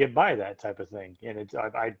you can get by that type of thing, and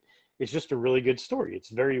it's just a really good story.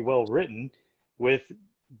 It's very well written, with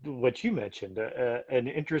what you mentioned, an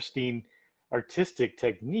interesting artistic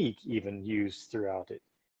technique even used throughout it.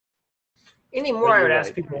 Anymore, I would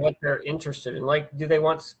ask people what they're interested in. Like, do they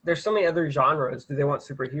want? There's so many other genres. Do they want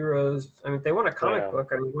superheroes? I mean, if they want a comic book,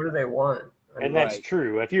 I mean, what do they want? And that's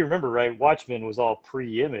true. If you remember, right, Watchmen was all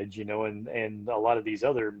pre-Image, you know, and a lot of these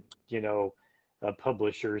other, you know,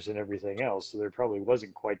 publishers and everything else. So there probably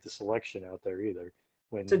wasn't quite the selection out there either.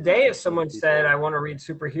 Today, if someone said, I want to read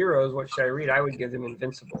superheroes, what should I read? I would give them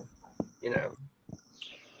Invincible, you know.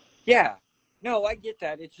 Yeah. No, I get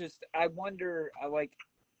that. It's just, I wonder,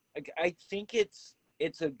 I think it's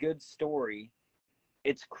a good story.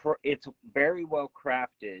 It's very well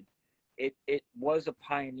crafted. It was a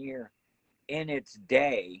pioneer in its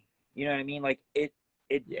day. You know what I mean? Like it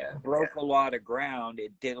broke a lot of ground.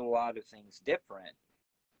 It did a lot of things different.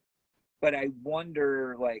 But I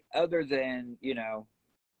wonder, like, other than, you know,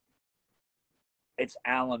 it's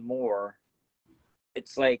Alan Moore,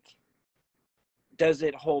 it's like, does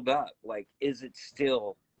it hold up? Like, is it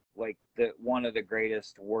still like one of the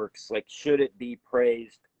greatest works? Like, should it be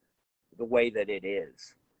praised the way that it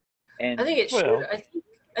is? And I think it should.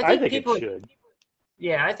 I think people should.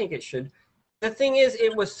 Yeah, I think it should. The thing is,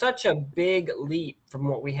 it was such a big leap from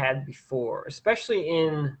what we had before, especially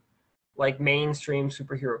in like mainstream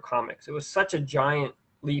superhero comics. It was such a giant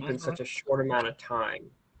leap in such a short amount of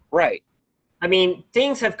time. Right. I mean,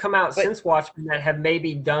 things have come out since Watchmen that have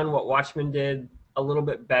maybe done what Watchmen did a little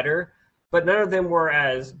bit better, but none of them were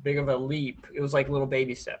as big of a leap. It was like little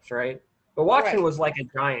baby steps, right? But Watchmen was like a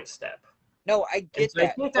giant step. No, I get that. I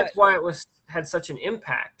think that's why it had such an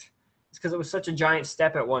impact. It's because it was such a giant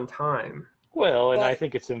step at one time. Well, and I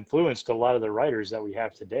think it's influenced a lot of the writers that we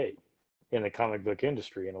have today in the comic book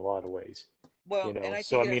industry in a lot of ways. Well, you know, and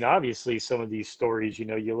so I mean, obviously, some of these stories, you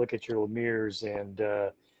know, you look at your Lemire's and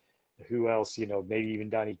who else, you know, maybe even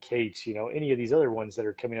Donny Cates, you know, any of these other ones that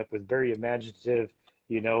are coming up with very imaginative,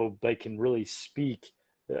 you know, they can really speak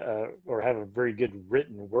or have a very good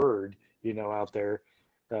written word, you know, out there.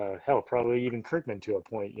 Hell, probably even Kirkman to a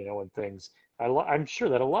point, you know, and things. I'm sure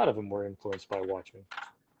that a lot of them were influenced by Watchmen.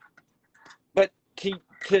 But to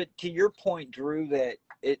your point, Drew, that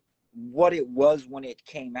what it was when it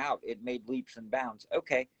came out, it made leaps and bounds.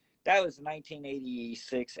 Okay, that was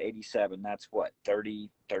 1986, 87. That's what, 30,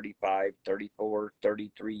 35, 34,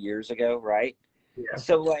 33 years ago, right? Yeah.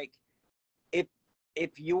 So, like, if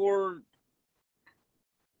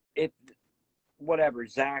whatever,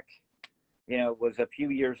 Zach, you know, was a few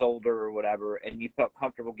years older or whatever, and you felt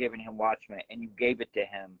comfortable giving him Watchmen and you gave it to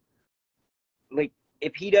him, like,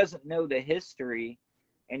 if he doesn't know the history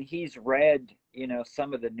and he's read, you know,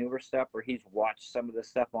 some of the newer stuff or he's watched some of the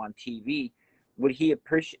stuff on TV, would he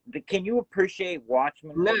appreciate? Can you appreciate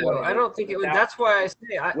Watchmen? No, I don't think it would. That's why I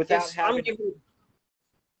say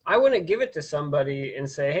I wouldn't give it to somebody and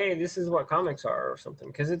say, "Hey, this is what comics are" or something,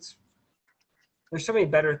 because there's so many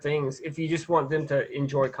better things if you just want them to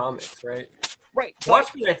enjoy comics, right? Right.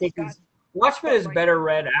 Watchmen, I think, is better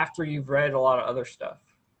read after you've read a lot of other stuff.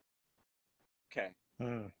 Okay.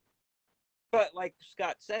 But like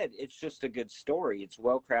Scott said, it's just a good story. It's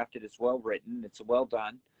well crafted. It's well written. It's well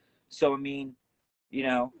done. So I mean, you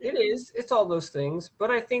know, It is. It's all those things.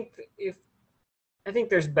 But I think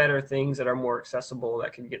there's better things that are more accessible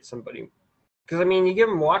that could get somebody. Because I mean, you give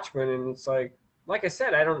them Watchmen, and it's like I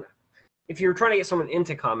said, I don't. If you're trying to get someone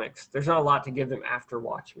into comics, there's not a lot to give them after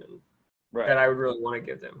Watchmen right? that I would really want to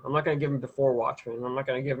give them. I'm not going to give them before Watchmen. I'm not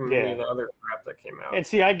going to give them any of the other crap that came out. And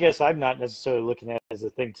see, I guess I'm not necessarily looking at it as a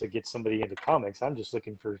thing to get somebody into comics. I'm just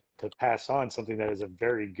looking to pass on something that is a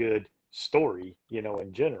very good story, you know,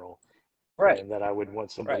 in general. Right. And that I would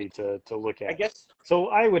want somebody to look at. I guess. So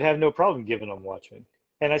I would have no problem giving them Watchmen.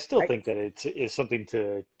 And I still think that it is something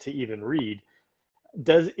to even read.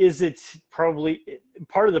 Is it probably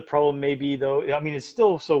part of the problem? Maybe though. I mean, it's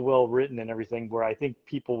still so well written and everything, where I think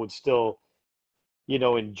people would still, you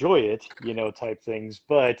know, enjoy it, you know, type things.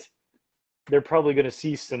 But they're probably going to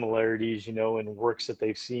see similarities, you know, in works that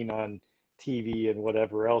they've seen on TV and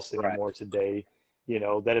whatever else anymore today, you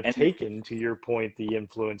know, that have taken, to your point, the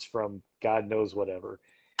influence from God knows whatever,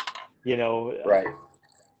 you know. Right.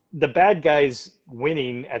 The bad guys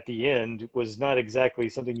winning at the end was not exactly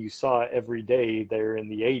something you saw every day there in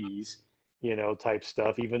the 80s, you know, type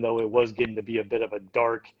stuff, even though it was getting to be a bit of a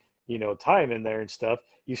dark, you know, time in there and stuff.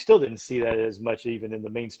 You still didn't see that as much even in the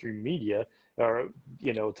mainstream media or,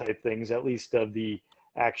 you know, type things, at least of the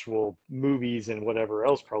actual movies and whatever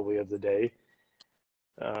else probably of the day.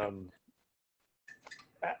 I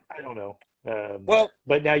don't know. Well,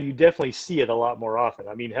 but now you definitely see it a lot more often.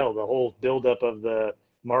 I mean, hell, the whole buildup of the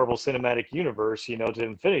Marvel Cinematic Universe, you know, to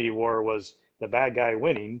Infinity War was the bad guy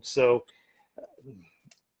winning. So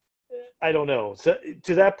I don't know. So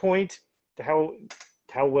to that point, how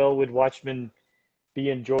well would Watchmen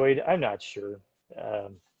be enjoyed? I'm not sure.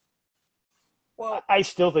 well, I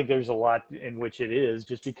still think there's a lot in which it is,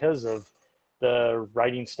 just because of the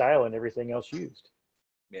writing style and everything else used.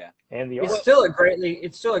 Yeah, and the it's art. still a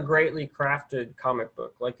greatly crafted comic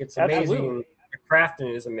book. Like, it's amazing. Absolutely. The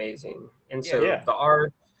crafting is amazing, and so Yeah. the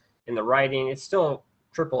art and the writing, it's still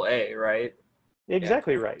AAA, right?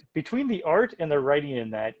 Exactly right. Between the art and the writing in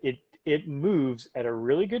that, it moves at a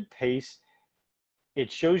really good pace.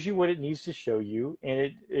 It shows you what it needs to show you,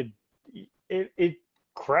 and it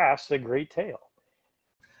crafts a great tale.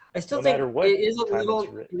 I still No think matter what it is a time little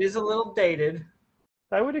it's written. it is a little dated,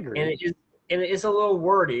 I would agree. and it is a little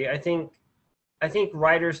wordy. I think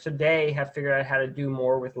writers today have figured out how to do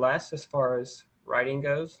more with less as far as writing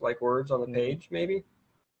goes, like words on the page, maybe.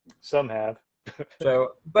 Some have.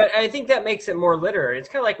 So, but I think that makes it more literary. It's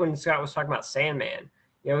kind of like when Scott was talking about Sandman.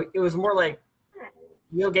 You know, it was more like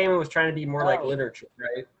Neil Gaiman was trying to be more like literature,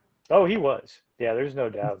 right? Oh, he was. Yeah, there's no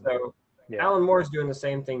doubt. So Yeah. Alan Moore's doing the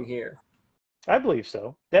same thing here. I believe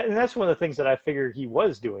so. And that's one of the things that I figured he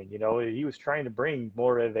was doing. You know, he was trying to bring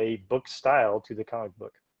more of a book style to the comic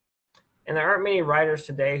book. And there aren't many writers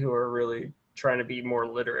today who are really trying to be more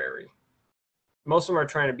literary. Most of them are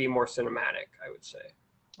trying to be more cinematic, I would say.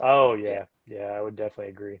 Oh, yeah. Yeah, I would definitely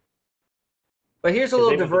agree. But here's a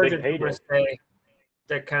little divergent I'm going to say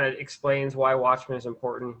that kind of explains why Watchmen is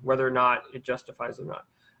important, whether or not it justifies it or not.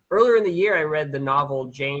 Earlier in the year, I read the novel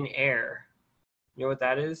Jane Eyre. You know what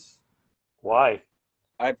that is? Why?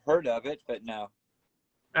 I've heard of it, but no.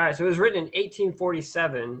 All right, so it was written in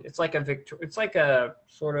 1847. It's like a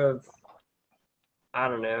sort of, I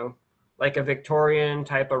don't know, like a Victorian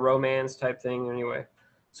type of romance type thing. Anyway,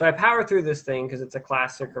 so I power through this thing because it's a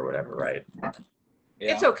classic or whatever, right?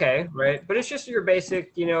 Yeah. It's okay, right? But it's just your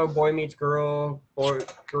basic, you know, boy meets girl,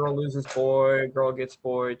 girl loses boy, girl gets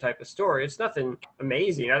boy type of story. It's nothing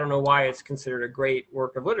amazing. I don't know why it's considered a great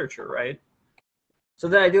work of literature, right? So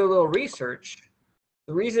then I do a little research.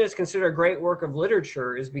 The reason it's considered a great work of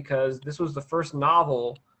literature is because this was the first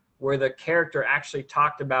novel where the character actually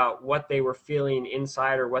talked about what they were feeling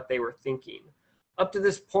inside or what they were thinking. Up to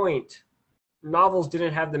this point, novels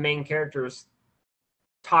didn't have the main characters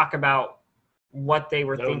talk about what they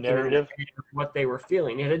were thinking, narrative, what they were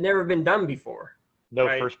feeling. It had never been done before. No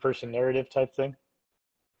first-person narrative type thing.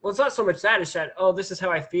 Well, it's not so much that. It's that, oh, this is how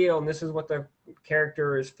I feel, and this is what the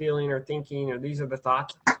character is feeling or thinking, or these are the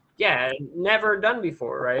thoughts. Yeah, never done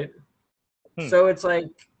before, right? So it's like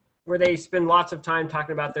where they spend lots of time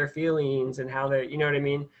talking about their feelings and how they, you know what I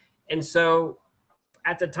mean? And so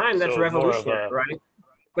at the time, that's revolutionary, right?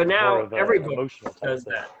 But now every book does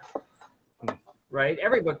that. Right?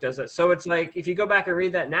 Every book does it. So it's like, if you go back and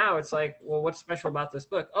read that now, it's like, well, what's special about this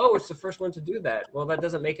book? Oh, it's the first one to do that. Well, that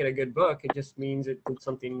doesn't make it a good book. It just means it did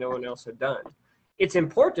something no one else had done. It's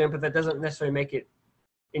important, but that doesn't necessarily make it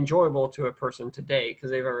enjoyable to a person today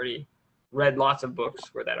because they've already read lots of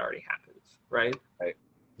books where that already happens, right? Right.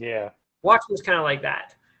 Yeah. Watchmen's kind of like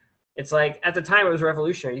that. It's like at the time it was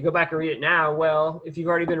revolutionary. You go back and read it now. Well, if you've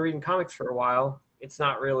already been reading comics for a while, it's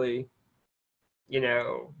not really,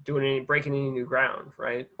 breaking any new ground,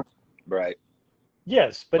 right? Right.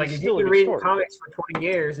 Yes, but Like it's if still you've a been good reading story. comics for 20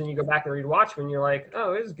 years and you go back and read Watchmen, you're like,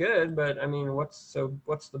 oh, it's good, but I mean, what's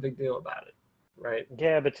the big deal about it, right?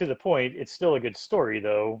 Yeah, but to the point, it's still a good story,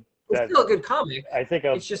 though, It's that still a good comic. I think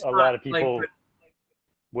It's just a not lot of like people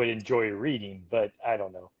would enjoy reading, but I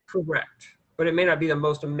don't know. correct. But it may not be the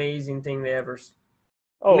most amazing thing they ever. It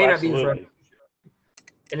Oh, may not be this, absolutely.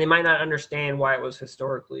 and they might not understand why it was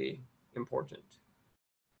historically important.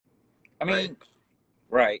 I mean,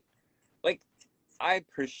 right. Like, I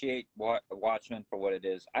appreciate Watchmen for what it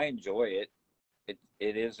is. I enjoy it.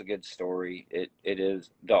 It is a good story. It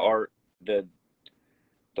is the art, the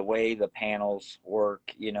way the panels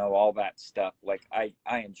work, all that stuff. Like I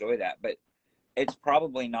enjoy that, but it's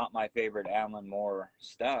probably not my favorite Alan Moore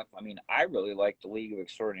stuff. I mean, I really like the League of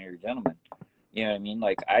Extraordinary Gentlemen. You know what I mean?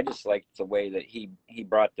 Like I just liked the way that he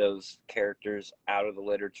brought those characters out of the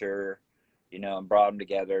literature, and brought them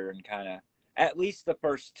together and kind of at least the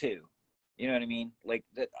first two. You know what I mean? Like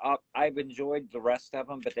that, I've enjoyed the rest of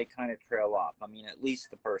them, but they kind of trail off. I mean, at least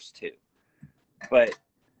the first two. But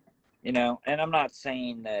and I'm not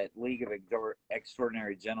saying that League of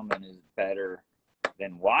Extraordinary Gentlemen is better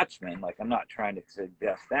than Watchmen. Like I'm not trying to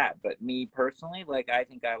suggest that, but me personally, like I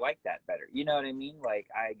think I like that better. You know what I mean? Like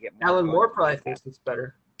I get more. Alan Moore probably thinks it's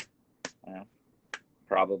better.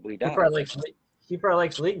 Probably does. He probably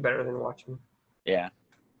likes League better than Watchmen. Yeah.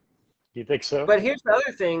 You think so? But here's the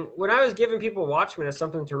other thing. When I was giving people Watchmen as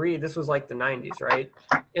something to read, this was like the 90s, right?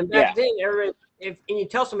 And back then, everybody, and you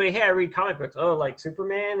tell somebody, hey, I read comic books. Oh, like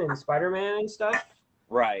Superman and Spider-Man and stuff?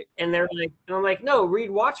 Right. And they're like, and I'm like, no,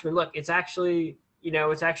 read Watchmen. Look, it's actually,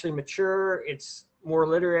 it's actually mature. It's more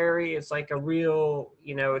literary. It's like a real,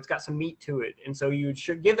 it's got some meat to it. And so you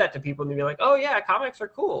should give that to people and they'd be like, oh, yeah, comics are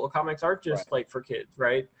cool. Comics aren't just like for kids,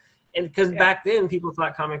 right? And because back then, people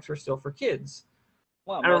thought comics were still for kids.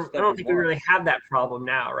 Well, I don't think we really have that problem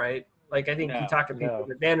now, right? Like I think you talk to people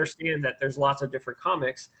that they understand that there's lots of different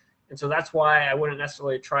comics, and so that's why I wouldn't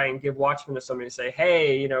necessarily try and give Watchmen to somebody and say,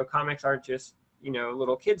 hey, comics aren't just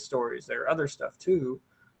little kid stories. There are other stuff too.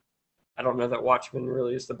 I don't know that Watchmen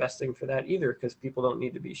really is the best thing for that either, because people don't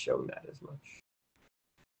need to be shown that as much.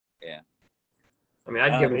 Yeah. I mean,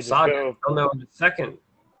 I'd give them Saga. I'll know in a second.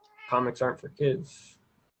 Comics aren't for kids.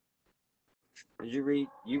 Did you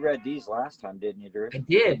read these last time, didn't you, Drew? I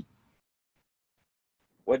did.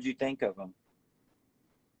 What'd you think of them?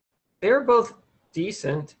 They were both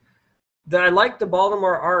decent. I liked the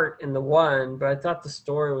Baltimore art in the one, but I thought the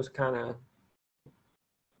story was kind of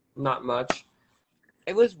not much.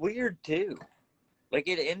 It was weird too. Like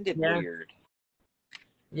it ended weird.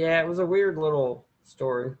 Yeah, it was a weird little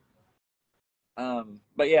story.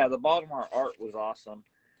 But yeah, the Baltimore art was awesome.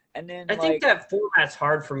 And then I think that format's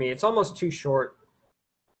hard for me. It's almost too short.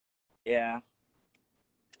 Yeah.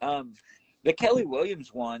 The Kelly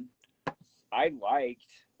Williams one I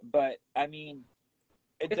liked, but I mean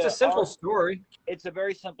it's a simple story. It's a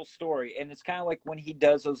very simple story, and it's kind of like when he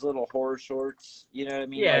does those little horror shorts, you know what I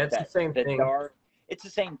mean? Yeah, like it's the same thing. It's the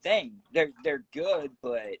same thing. They're good,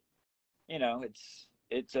 but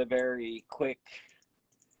it's a very quick,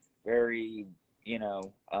 very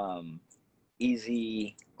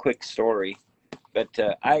easy, quick story. But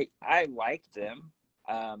I liked them.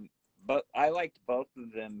 But I liked both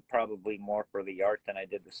of them probably more for the art than I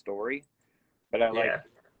did the story. But I liked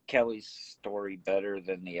Kelly's story better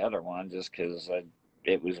than the other one just because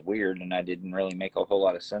it was weird and I didn't really make a whole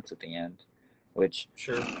lot of sense at the end. Which,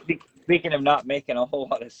 speaking of not making a whole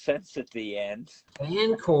lot of sense at the end.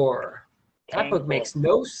 Tankor. That book makes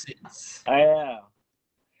no sense. I know.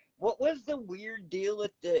 What was the weird deal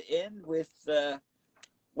at the end with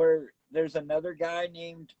where there's another guy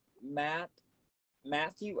named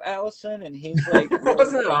Matthew Allison, and he's like,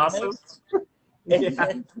 wasn't it awesome?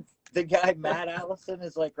 And the guy Matt Allison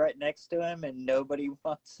is like right next to him, and nobody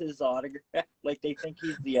wants his autograph. Like they think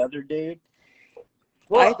he's the other dude.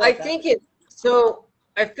 Well, I think it. So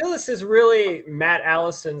I feel this is really Matt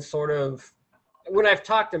Allison sort of. When I've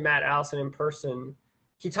talked to Matt Allison in person,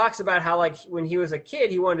 he talks about how like when he was a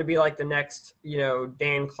kid, he wanted to be like the next,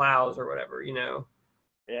 Dan Clowes or whatever,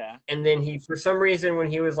 Yeah. And then he, for some reason,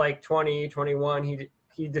 when he was like 20, 21,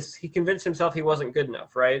 he convinced himself he wasn't good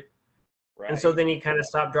enough, right? Right. And so then he kind of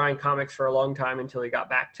stopped drawing comics for a long time until he got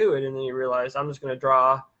back to it, and then he realized I'm just going to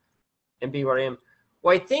draw and be what I am.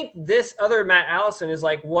 Well, I think this other Matt Allison is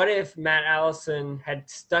like, what if Matt Allison had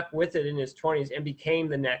stuck with it in his 20s and became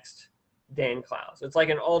the next Dan Clowes? It's like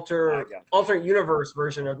an alternate universe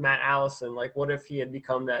version of Matt Allison. Like, what if he had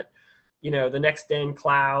become that the next day in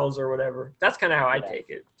Clouds or whatever. That's kind of how I take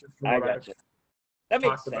it. Just from I what got you. That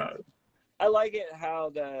makes sense. I like it how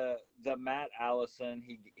the Matt Allison,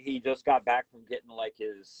 he just got back from getting like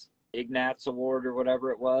his Ignatz Award or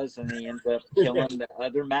whatever it was, and he ends up killing the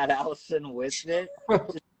other Matt Allison with it.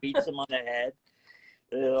 Just beats him on the head.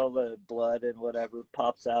 All the blood and whatever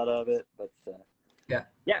pops out of it. But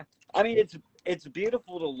yeah. I mean, it's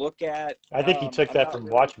beautiful to look at. I think he took that from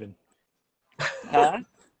Watchmen. Huh?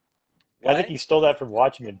 I think he stole that from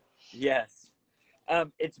Watchmen. Yes.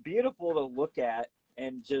 It's beautiful to look at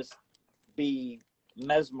and just be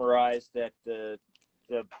mesmerized at the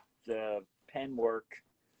pen work.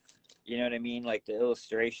 You know what I mean? Like the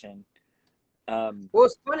illustration. Well,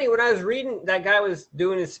 it's funny when I was reading, that guy was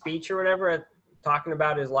doing his speech or whatever, talking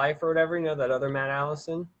about his life or whatever, that other Matt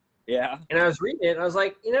Allison. Yeah. And I was reading it, and I was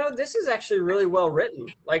like, this is actually really well written.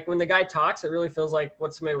 Like, when the guy talks, it really feels like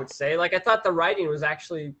what somebody would say. Like, I thought the writing was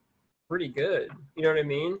actually pretty good. You know what I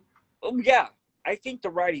mean? Oh, yeah. I think the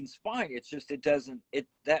writing's fine. It's just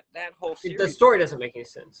that whole series. The story doesn't make any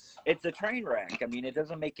sense. It's a train wreck. I mean, it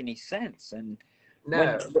doesn't make any sense. And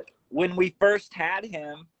no. When we first had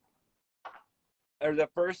him, or the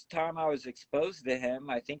first time I was exposed to him,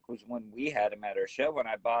 I think was when we had him at our show, when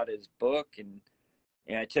I bought his book and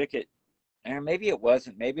I took it, and maybe it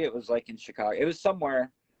wasn't. Maybe it was like in Chicago. It was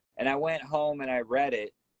somewhere, and I went home and I read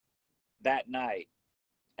it that night,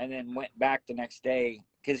 and then went back the next day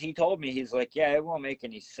because he told me, he's like, yeah, it won't make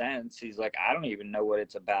any sense. He's like, I don't even know what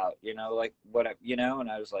it's about, like what,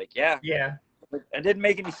 and I was like, yeah, it didn't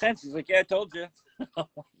make any sense. He's like, yeah, I told you.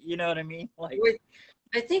 You know what I mean? Like,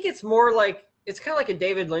 I think it's more like, it's kind of like a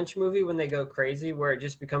David Lynch movie when they go crazy, where it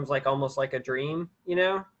just becomes like almost like a dream,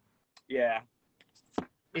 Yeah.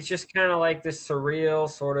 It's just kind of like this surreal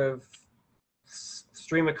sort of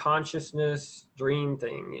stream of consciousness dream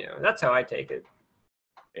thing, That's how I take it.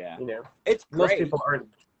 Yeah. It's great. Most people aren't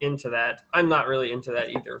into that. I'm not really into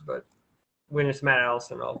that either, but when it's Matt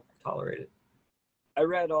Allison, I'll tolerate it. I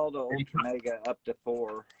read all the Ultra Mega up to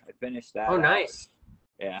 4. I finished that. Oh, nice.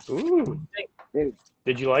 Yeah. Ooh. Dude.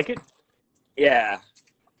 Did you like it? Yeah.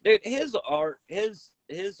 Dude, his artwork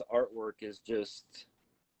is just,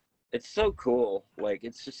 it's so cool. Like,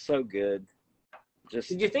 it's just so good.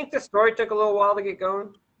 Did you think the story took a little while to get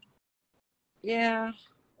going? Yeah,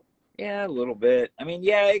 a little bit. I mean,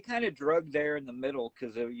 yeah, it kind of drug there in the middle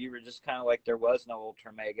because you were just kind of like, there was no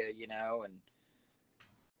Ultra Mega,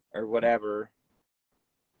 or whatever.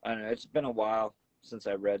 I don't know. It's been a while since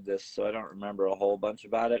I read this, so I don't remember a whole bunch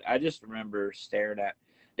about it. I just remember staring at,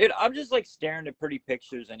 dude, I'm just like staring at pretty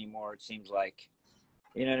pictures anymore, it seems like.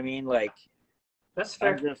 You know what I mean? Like, that's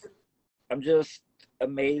fair. I'm just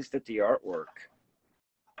amazed at the artwork.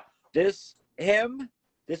 This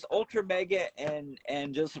Ultra Mega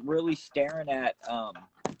and just really staring at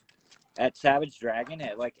Savage Dragon,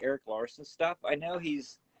 at like Erik Larsen stuff. I know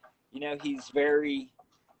he's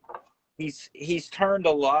turned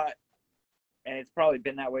a lot, and it's probably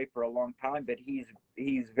been that way for a long time, but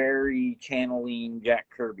he's very channeling Jack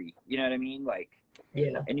Kirby. You know what I mean? Like,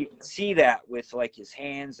 yeah. And you can see that with like his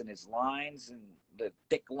hands and his lines and the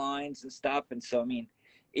thick lines and stuff. And so, I mean,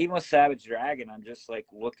 even with Savage Dragon, I'm just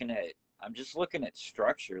looking at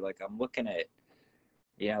structure. Like, I'm looking at,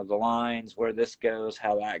 the lines, where this goes,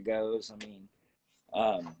 how that goes. I mean,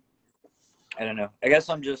 I don't know. I guess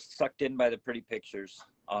I'm just sucked in by the pretty pictures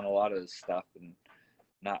on a lot of this stuff and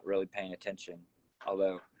not really paying attention.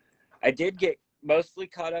 Although I did get mostly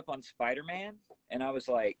caught up on Spider-Man, and I was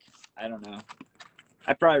like, I don't know.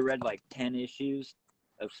 I probably read like 10 issues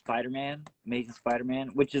of Spider-Man, Amazing Spider-Man,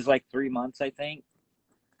 which is like 3 months, I think.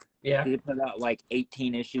 Yeah. They put out like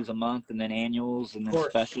 18 issues a month, and then annuals, and then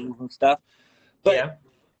specials and stuff. But yeah.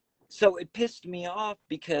 So it pissed me off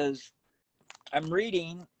because I'm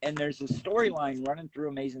reading, and there's a storyline running through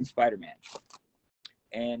Amazing Spider-Man.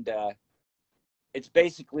 And it's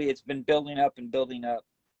been building up and building up.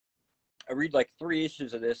 I read like 3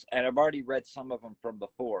 issues of this, and I've already read some of them from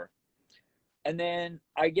before. And then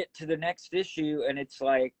I get to the next issue, and it's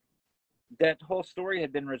like that whole story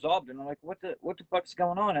had been resolved, and I'm like, what the fuck's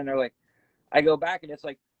going on? And they're like, I go back, and it's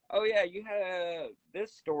like, oh yeah,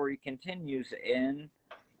 this story continues in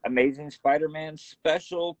Amazing Spider-Man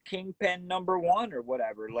Special Kingpin #1 or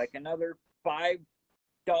whatever, like another $5,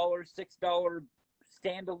 $6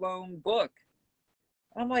 standalone book.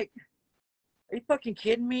 I'm like, are you fucking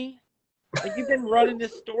kidding me? Like, you've been running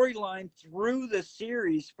this storyline through the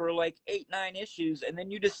series for like 8-9 issues, and then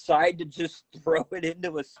you decide to just throw it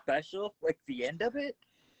into a special, like the end of it.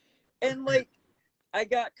 And like, I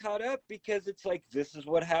got caught up because it's like, this is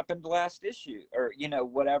what happened last issue, or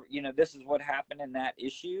whatever, this is what happened in that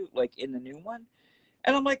issue, like in the new one.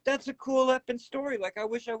 And I'm like, that's a cool effing story. Like, I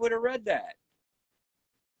wish I would have read that.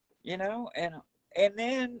 You know, and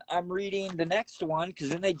then I'm reading the next one because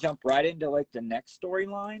then they jump right into like the next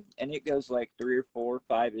storyline, and it goes like 3 or 4 or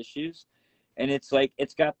 5 issues, and it's like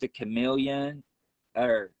it's got the chameleon,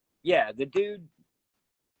 or the dude,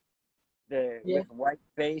 with white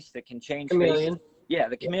face that can change Chameleon. faces. Yeah,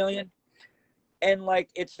 the chameleon, and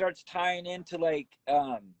like it starts tying into like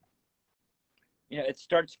it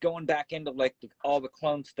starts going back into like all the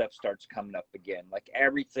clone stuff starts coming up again. Like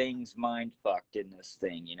everything's mind fucked in this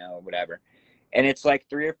thing, whatever. And it's like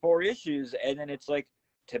 3 or 4 issues, and then it's like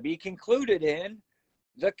to be concluded in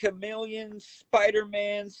the Chameleon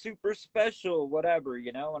Spider-Man Super Special, whatever,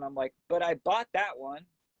 And I'm like, but I bought that one,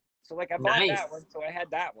 so like I bought that one, so I had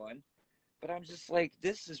that one. But I'm just like,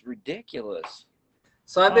 this is ridiculous.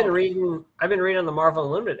 So I've been reading on the Marvel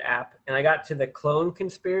Unlimited app, and I got to the Clone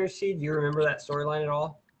Conspiracy. Do you remember that storyline at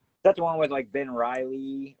all? That's the one with like Ben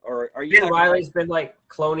Reilly, or are you? Ben Reilly's been like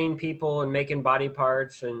cloning people and making body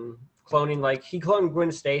parts and cloning. Like he cloned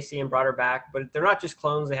Gwen Stacy and brought her back, but they're not just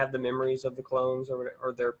clones; they have the memories of the clones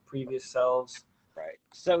or their previous selves. Right.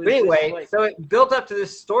 So but anyway, so it built up to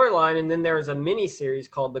this storyline, and then there was a mini series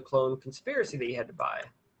called The Clone Conspiracy that you had to buy.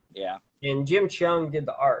 Yeah. And Jim Cheung did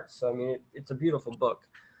the art, so I mean, it's a beautiful book.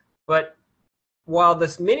 But while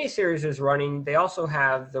this miniseries is running, they also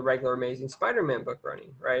have the regular Amazing Spider-Man book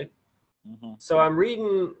running, right? Mm-hmm. So I'm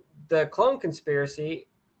reading the Clone Conspiracy,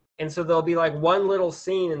 and so there'll be like one little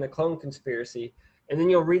scene in the Clone Conspiracy, and then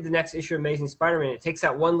you'll read the next issue of Amazing Spider-Man. It takes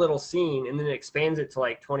that one little scene, and then it expands it to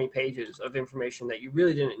like 20 pages of information that you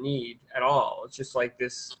really didn't need at all. It's just like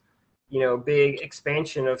this, big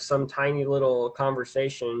expansion of some tiny little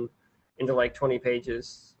conversation into like 20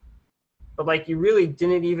 pages. But like you really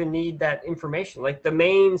didn't even need that information. Like the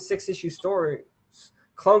main 6-issue story,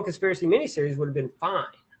 Clone Conspiracy miniseries would have been fine,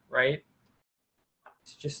 right?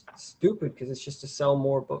 It's just stupid because it's just to sell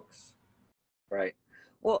more books. Right.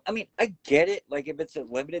 Well, I mean, I get it. Like if it's a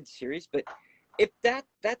limited series, but if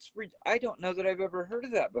I don't know that I've ever heard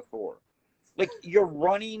of that before. Like you're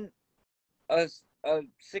running a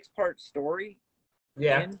 6-part story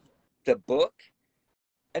in the book,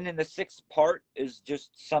 and then the 6th part is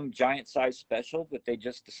just some giant size special that they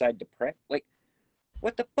just decide to print. Like,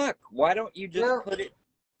 what the fuck? Why don't you just put it?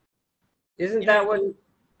 Isn't that what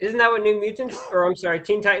New Mutants, or I'm sorry,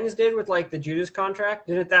 Teen Titans did with like the Judas contract?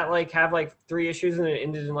 Didn't that like have like 3 issues and it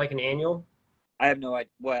ended in like an annual? I have no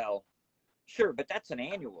idea. Well, sure, but that's an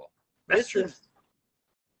annual. That's true.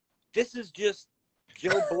 This is just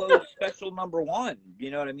Joe Blow special number 1. You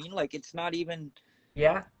know what I mean? Like it's not even.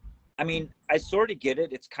 Yeah. I mean, I sort of get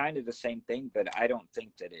it. It's kind of the same thing, but I don't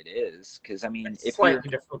think that it is. Because, I mean, it's slightly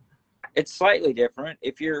different. It's slightly different.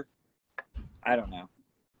 If you're, I don't know.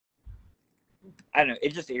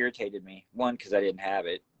 It just irritated me. 1, because I didn't have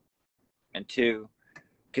it. And 2,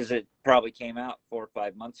 because it probably came out 4 or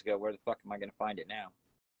 5 months ago. Where the fuck am I going to find it now?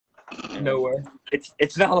 Nowhere.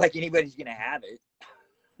 It's not like anybody's going to have it.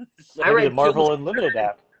 So I read the Marvel Unlimited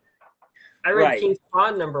app. I read King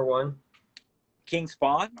Spawn number 1. King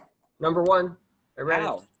Spawn? Number 1. I read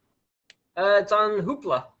it. It's on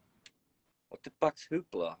Hoopla. What the fuck's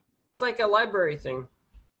Hoopla? It's like a library thing.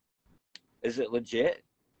 Is it legit?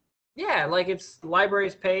 Yeah, like it's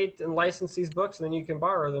libraries pay and license these books, and then you can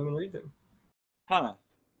borrow them and read them. Huh.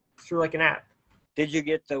 Through like an app. Did you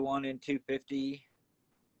get the 1 in 250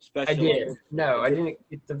 special? I did. No, I didn't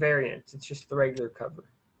get the variant. It's just the regular cover.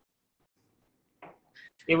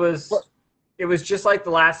 It was just like the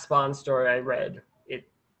last Spawn story I read. It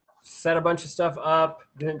set a bunch of stuff up,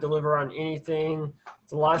 didn't deliver on anything.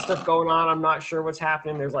 There's a lot of stuff going on. I'm not sure what's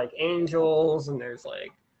happening. There's like angels, and there's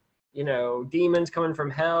like, demons coming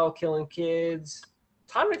from hell, killing kids.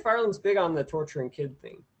 Todd McFarlane's big on the torturing kid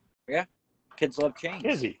thing. Yeah. Kids love change.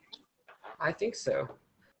 Is he? I think so.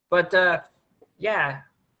 But, yeah.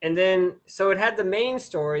 And then, so it had the main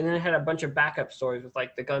story, and then it had a bunch of backup stories with,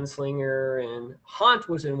 like, the gunslinger, and Haunt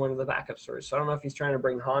was in one of the backup stories. So I don't know if he's trying to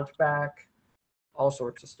bring Haunt back. All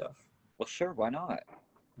sorts of stuff. Well, sure. Why not?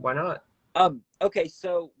 Why not? Okay,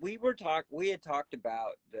 we had talked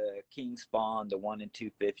about the King Spawn, the 1 in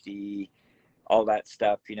 250, all that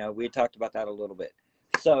stuff. We had talked about that a little bit.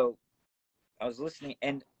 So I was listening,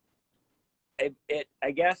 and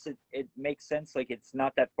I guess it makes sense. Like it's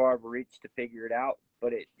not that far of a reach to figure it out,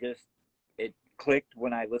 but it clicked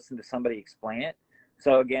when I listened to somebody explain it.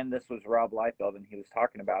 So again, this was Rob Liefeld, and he was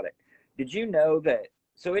talking about it. Did you know that?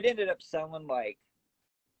 So it ended up selling like,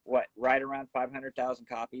 right around 500,000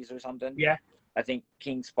 copies or something? Yeah. I think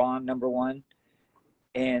King Spawn number 1.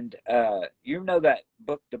 And you know that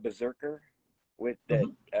book, The Berserker, with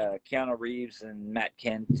Keanu Reeves and Matt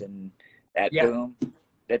Kent and at Boom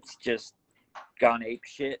that's just gone ape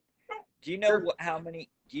shit. Do you know how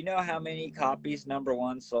many copies number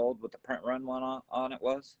 1 sold with the print run one on it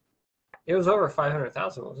was? It was over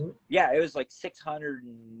 500,000, wasn't it? Yeah, it was like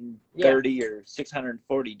 630 or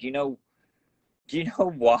 640. Do you know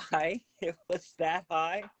why it was that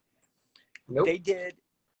high? Nope.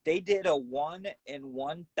 They did a 1 in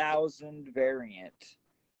 1,000 variant,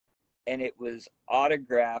 and it was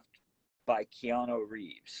autographed by Keanu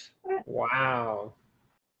Reeves. Wow.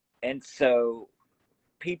 And so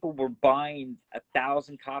people were buying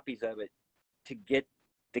 1,000 copies of it to get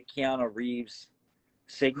the Keanu Reeves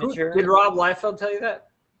signature. Did Rob Liefeld tell you that?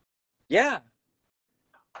 Yeah.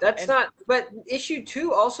 But issue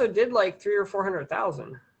 2 also did like 300,000 or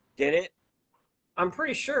 400,000. Did it? I'm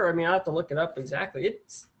pretty sure. I mean, I have to look it up exactly.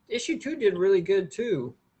 Issue 2 did really good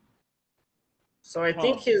too. So I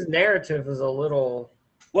think his narrative is a little.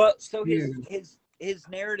 Well, so his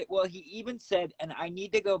narrative. Well, he even said, and I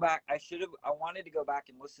need to go back. I wanted to go back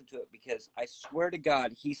and listen to it because I swear to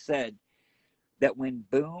God, he said that when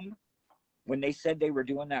they said they were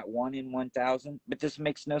doing that 1 in 1,000, but this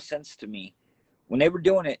makes no sense to me. When they were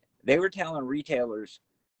doing it, they were telling retailers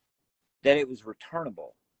that it was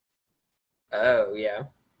returnable. Oh, yeah.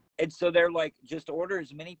 And so they're like, just order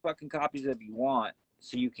as many fucking copies as you want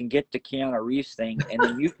so you can get the Keanu Reeves thing, and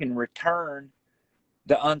then you can return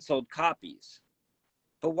the unsold copies.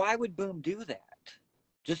 But why would Boom do that?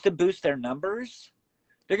 Just to boost their numbers?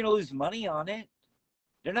 They're going to lose money on it.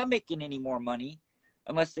 They're not making any more money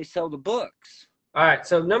unless they sell the books. All right,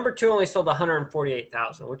 so number 2 only sold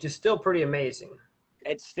 148,000, which is still pretty amazing.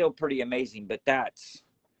 It's still pretty amazing, but that's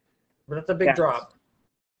a big drop.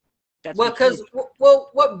 That's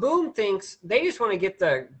what Boom thinks, they just want to get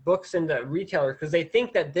the books into retailers because they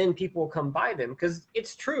think that then people will come buy them. Because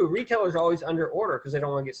it's true, retailers are always under order because they don't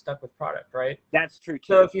want to get stuck with product, right? That's true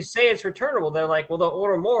too. So if you say it's returnable, they're like, well, they'll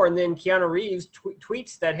order more, and then Keanu Reeves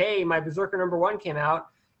tweets that, hey, my Berserker number 1 came out,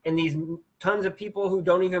 and these tons of people who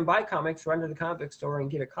don't even buy comics run to the comic book store and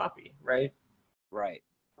get a copy, right? Right.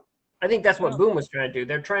 I think that's what Boom was trying to do.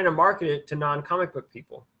 They're trying to market it to non-comic book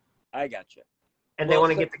people. I gotcha. And they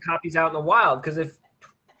want to get the copies out in the wild, because if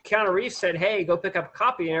Keanu Reeves said, hey, go pick up a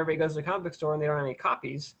copy, and everybody goes to the comic book store and they don't have any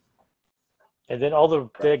copies. And then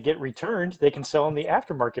they get returned, they can sell them the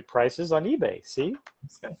aftermarket prices on eBay, see?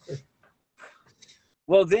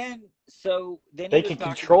 Well, then they can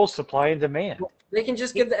control supply and demand. They can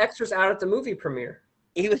just give the extras out at the movie premiere.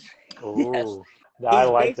 He was. Ooh, yes. I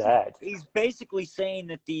like that. He's basically saying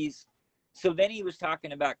that these. So then he was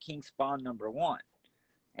talking about King Spawn number 1,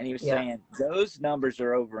 and he was saying those numbers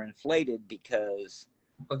are overinflated because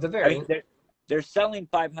of the variant. I mean, they're selling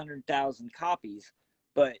 500,000 copies,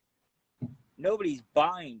 but nobody's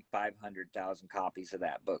buying 500,000 copies of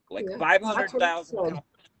that book. Like 500,000.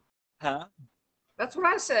 Huh? That's what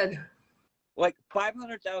I said. Like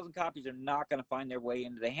 500,000 copies are not going to find their way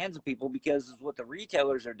into the hands of people, because what the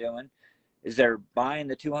retailers are doing is they're buying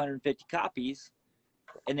the 250 copies,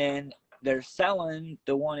 and then they're selling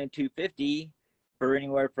the 1 in 250 for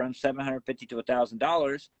anywhere from $750 to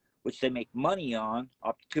 $1,000, which they make money on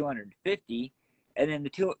up to 250, and then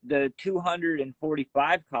the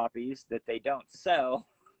 245 copies that they don't sell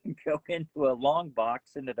go into a long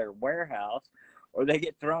box into their warehouse, or they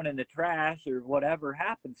get thrown in the trash, or whatever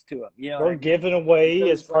happens to them. You know, or given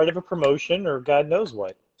away as part of a promotion, or God knows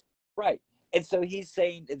what. Right. And so he's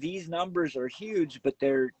saying these numbers are huge, but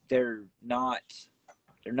they're not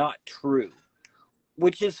true.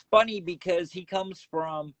 Which is funny, because he comes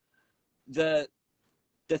from the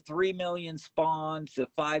 3 million Spawns, the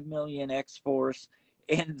 5 million X-Force,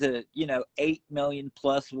 and the 8 million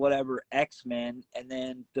plus whatever X-Men, and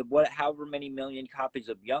then however many million copies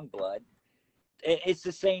of Youngblood. It's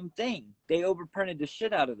the same thing. They overprinted the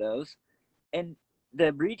shit out of those, and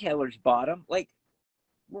the retailers bought them. Like,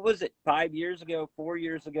 what was it, 4 years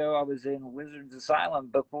ago, I was in Wizards Asylum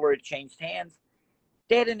before it changed hands.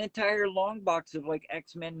 They had an entire long box of like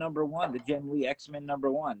X-Men number 1, the Jim Lee X-Men number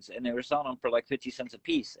 1s, and they were selling them for like 50 cents a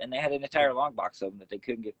piece, and they had an entire long box of them that they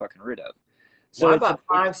couldn't get fucking rid of. So I bought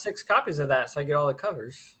 5-6 copies of that, so I get all the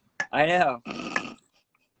covers. I know.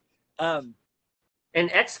 And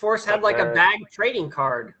X-Force had like a bag trading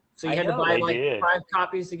card, so you had to buy like 5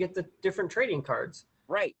 copies to get the different trading cards.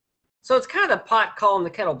 Right. So it's kind of the pot calling the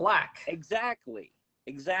kettle black. Exactly.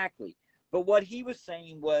 But what he was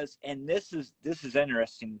saying was, and this is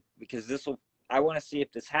interesting, because I want to see if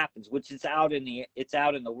this happens, which is out in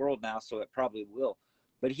the world now, so it probably will.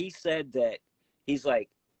 But he said that he's like,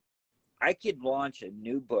 I could launch a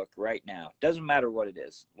new book right now. Doesn't matter what it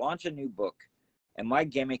is. Launch a new book, and my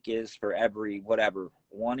gimmick is for every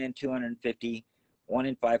 1 in 250, 1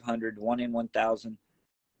 in 500, 1 in 1,000.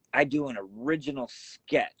 I do an original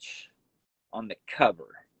sketch on the cover,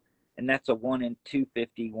 and that's a 1 in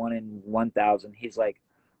 250, 1 in 1,000. He's like,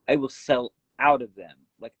 I will sell out of them.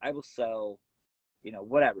 Like, I will sell,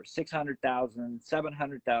 whatever, 600,000,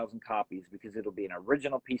 700,000 copies because it'll be an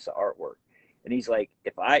original piece of artwork. And he's like,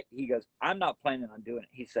 he goes, I'm not planning on doing it.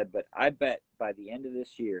 He said, but I bet by the end of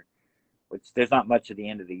this year, which there's not much of the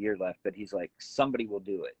end of the year left, but he's like, somebody will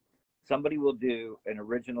do it. Somebody will do an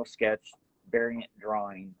original sketch variant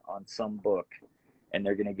drawing on some book, and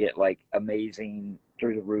they're going to get like amazing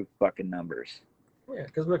through the roof fucking numbers. Yeah,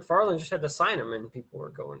 because McFarlane just had to sign them, and people were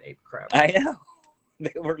going ape crap. I know.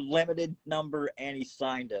 They were limited number, and he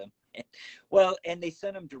signed them. Well, and they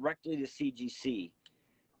sent them directly to CGC.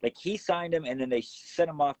 Like, he signed them, and then they sent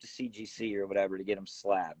them off to CGC or whatever to get them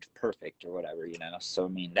slabbed perfect or whatever, So, I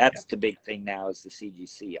mean, that's the big thing now is the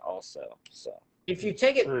CGC also. So if you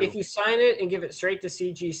take it, if you sign it and give it straight to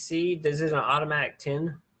CGC, does it an automatic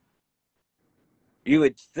 10? You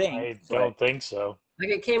would think. I don't think so. Like,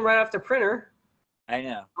 it came right off the printer. I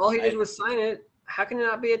know. All he did was sign it. How can it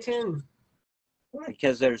not be a 10?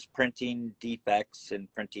 Because there's printing defects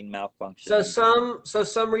and printing malfunctions. So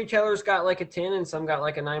some retailers got like a 10 and some got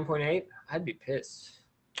like a 9.8. I'd be pissed.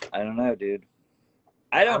 I don't know, dude.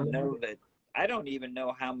 I don't know that. I don't even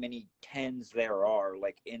know how many 10s there are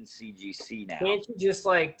like in CGC now. Can't you just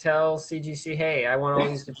like tell CGC, hey, I want all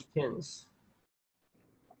these to be 10s?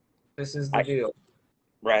 This is the deal.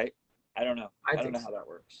 Right. I don't know. I don't know so. how that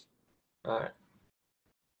works. All right.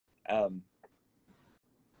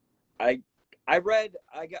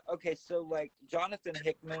 So like Jonathan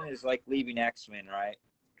Hickman is like leaving X-Men, right?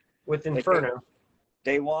 With Inferno. Like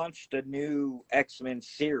they launched a new X-Men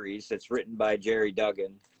series that's written by Jerry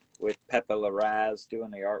Duggan with Pepe Larraz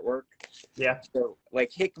doing the artwork. Yeah. So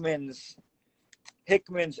like Hickman's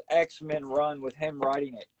X-Men run with him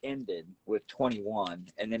writing it ended with 21,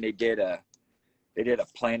 and then they did a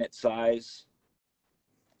Planet Size.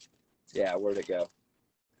 Yeah, where'd it go?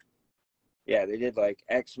 Yeah, they did like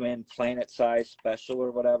X-Men Planet Size Special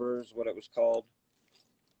or whatever is what it was called.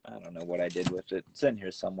 I don't know what I did with it. It's in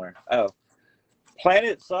here somewhere. Oh,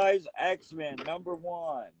 Planet Size X-Men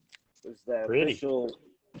 #1 was the official.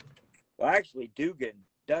 Well, actually, Jerry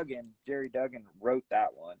Duggan wrote that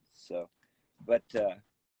one. So, but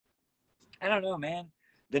I don't know, man.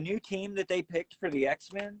 The new team that they picked for the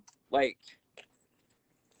X-Men, like,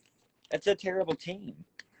 it's a terrible team.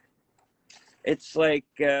 It's like.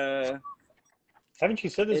 Haven't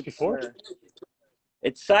you said this before?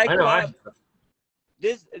 It's Cyclops. I know.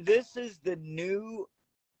 This is the new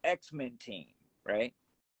X-Men team, right?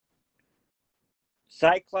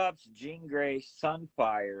 Cyclops, Jean Grey,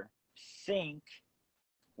 Sunfire, Synch,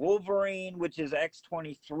 Wolverine, which is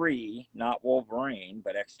X-23, not Wolverine,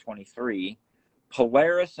 but X-23,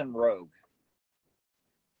 Polaris, and Rogue.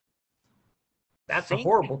 That's a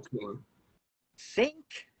horrible team.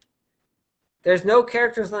 Synch? There's no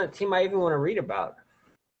characters on that team I even want to read about.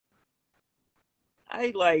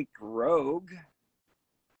 I like Rogue.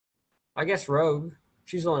 I guess Rogue.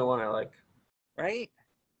 She's the only one I like. Right?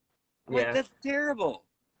 Yeah. Like, that's terrible.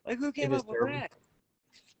 Like, who came up with that?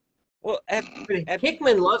 Well,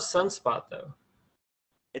 Hickman loves Sunspot, though.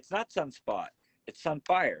 It's not Sunspot. It's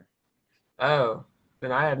Sunfire. Oh,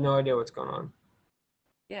 then I have no idea what's going on.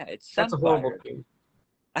 Yeah, it's Sunfire. That's a horrible team.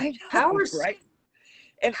 I know, right?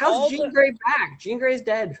 And how's Jean Grey back? Jean Grey's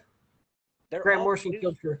dead. Grant Morrison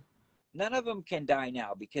killed her. None of them can die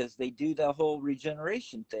now because they do the whole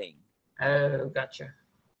regeneration thing. Oh, gotcha.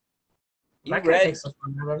 You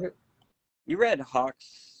read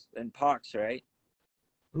Hawks and Pox, right?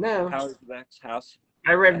 No. Powers of X, House.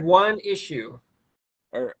 I read one issue.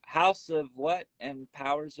 Or House of what and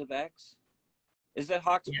Powers of X? Is it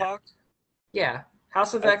Hawks Pox? Yeah.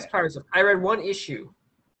 House of X, Powers of. I read one issue.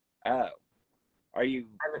 Oh. Are you?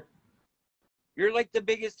 You're like the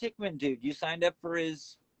biggest Hickman dude. You signed up for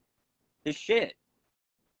his shit.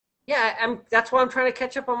 Yeah, that's why I'm trying to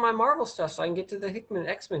catch up on my Marvel stuff so I can get to the Hickman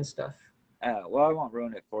X-Men stuff. Well, I won't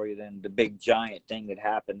ruin it for you then. The big giant thing that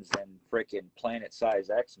happens in frickin' Planet Size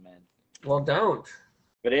X-Men. Well, don't.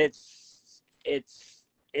 But it's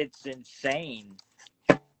insane.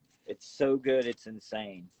 It's so good, it's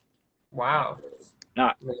insane. Wow.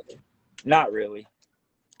 Not really.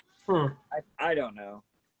 I don't know.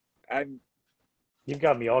 You've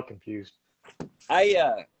got me all confused.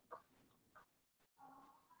 I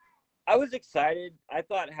was excited. I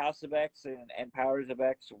thought House of X and Powers of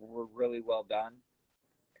X were really well done.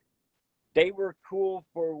 They were cool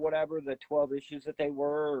for whatever the 12 issues that they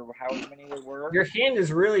were, or however many they were. Your hand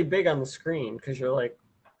is really big on the screen because you're like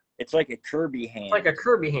It's like a Kirby hand. It's like a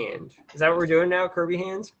Kirby hand. Is that what we're doing now? Kirby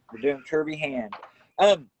hands? We're doing Kirby hand.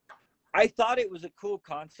 I thought it was a cool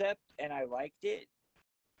concept, and I liked it,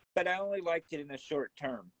 but I only liked it in the short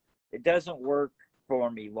term. It doesn't work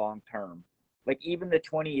for me long term. Like even the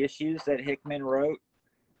 20 issues that Hickman wrote,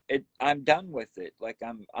 I'm done with it. Like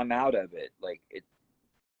I'm out of it. Like it.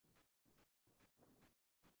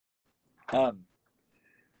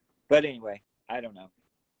 But anyway, I don't know.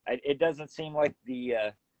 It doesn't seem like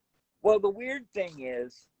the. Well, the weird thing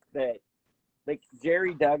is that, like,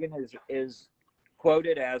 Jerry Duggan is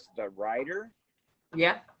quoted as the writer.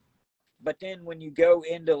 Yeah. But then when you go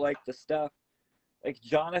into like the stuff, like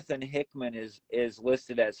Jonathan Hickman is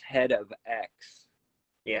listed as head of X.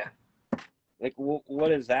 Yeah. Like, what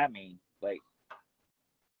does that mean? Like,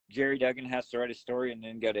 Jerry Duggan has to write a story and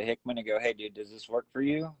then go to Hickman and go, "Hey, dude, does this work for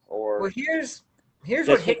you?" Or well, here's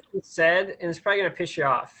what Hickman said, and it's probably gonna piss you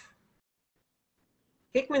off.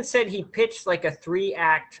 Hickman said he pitched like a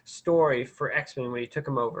 3-act story for X-Men when he took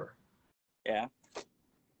him over. Yeah.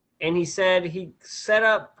 And he said he set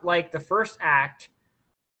up like the first act,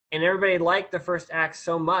 and everybody liked the first act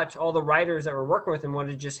so much, all the writers that were working with him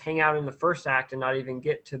wanted to just hang out in the first act and not even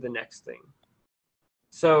get to the next thing.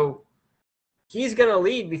 So he's going to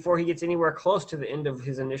leave before he gets anywhere close to the end of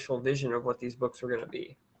his initial vision of what these books were going to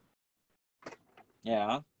be.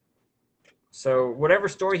 Yeah. So whatever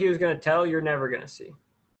story he was going to tell, you're never going to see.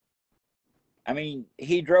 I mean,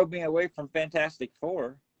 he drove me away from Fantastic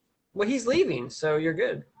Four. Well, he's leaving, so you're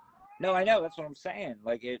good. No, I know. That's what I'm saying.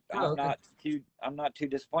 Like I'm not too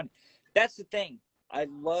disappointed. That's the thing. I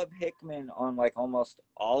love Hickman on like almost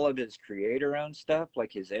all of his creator-owned stuff,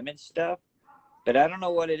 like his Image stuff. But I don't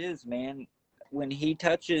know what it is, man. When he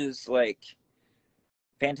touches like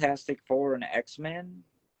Fantastic Four and X-Men,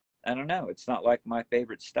 I don't know. It's not like my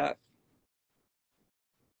favorite stuff.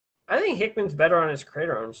 I think Hickman's better on his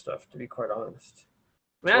creator-owned stuff, to be quite honest.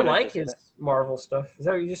 I mean, I like his Marvel stuff. Is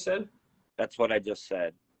that what you just said? That's what I just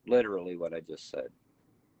said. Literally what I just said.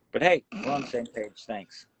 But hey, we're on the same page.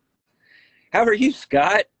 Thanks. How are you,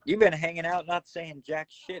 Scott? You've been hanging out, not saying jack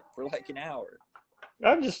shit for like an hour.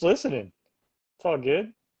 I'm just listening. It's all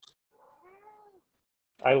good.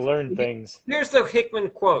 I learned things. Here's the Hickman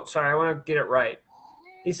quote. Sorry, I want to get it right.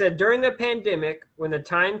 He said, during the pandemic, when the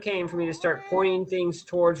time came for me to start pointing things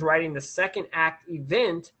towards writing the second act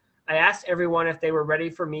event, I asked everyone if they were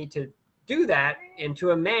ready for me to do that, and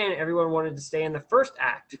to a man, everyone wanted to stay in the first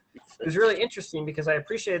act. It was really interesting because I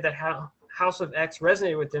appreciated that House of X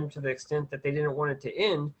resonated with them to the extent that they didn't want it to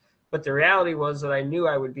end, but the reality was that I knew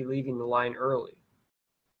I would be leaving the line early.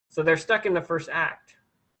 So they're stuck in the first act.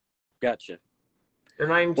 Gotcha. They're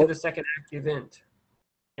not even to the second act event.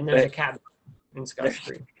 And there's a cat in Scott's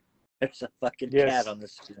screen. There's a fucking cat on the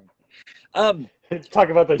screen. Talk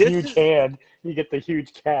about the huge hand. You get the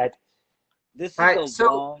huge cat. This is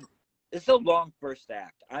a long first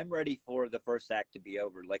act. I'm ready for the first act to be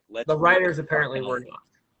over. Like, the writers apparently were not.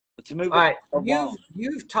 Let's move. All right,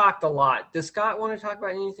 you've talked a lot. Does Scott want to talk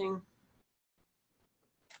about anything?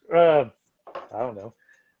 I don't know.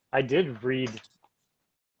 I did read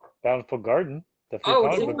Bountiful Garden, the free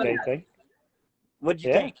comic book day thing. What'd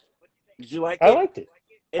you think? Did you like it? I liked it.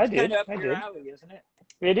 It's kind of up your alley, isn't it?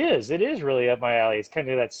 It is. It is really up my alley. It's kind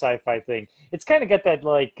of that sci-fi thing. It's kind of got that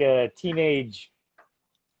like teenage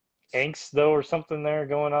angst though, or something there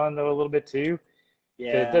going on though a little bit too.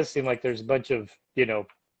 Yeah. It does seem like there's a bunch of tweens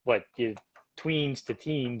to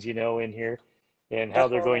teens, in here, and how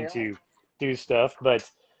they're going to do stuff. But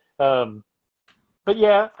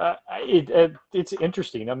yeah, it's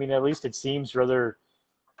interesting. I mean, at least it seems rather.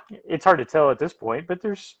 It's hard to tell at this point, but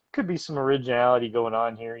could be some originality going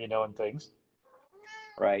on here, and things.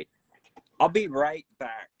 Right. I'll be right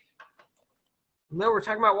back. No, we're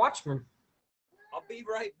talking about Watchmen. I'll be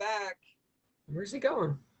right back. Where's he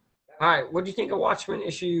going? All right, what do you think of Watchmen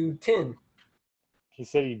issue 10? He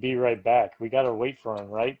said he'd be right back. We got to wait for him,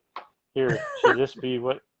 right? Here, should this be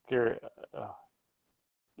what? Here,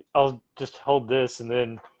 I'll just hold this, and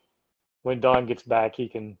then when Don gets back, he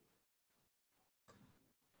can.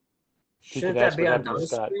 Shouldn't that be on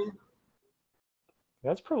Don's screen?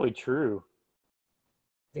 That's probably true.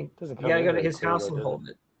 I think you gotta go to his house and hold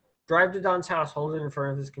it. Drive to Don's house, hold it in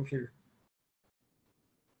front of his computer.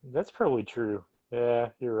 That's probably true. Yeah,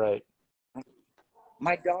 you're right.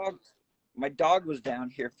 My dog was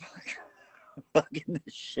down here bugging the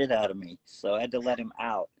shit out of me, so I had to let him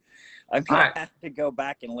out. I'm gonna have to go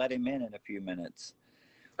back and let him in a few minutes.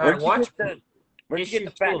 Where'd you get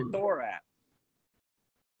the Fat Thor at?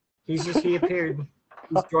 He appeared.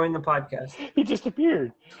 He's joined the podcast. He just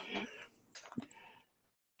appeared.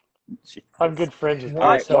 I'm good friends with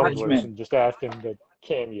Watchmen. and just asked him to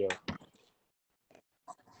cameo.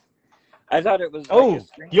 I thought it was like Oh, a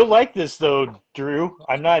screen. you'll like this though, Drew.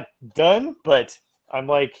 I'm not done, but I'm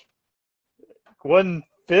like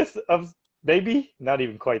 1/5 of maybe not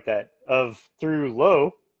even quite that of through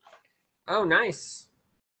low. Oh, nice.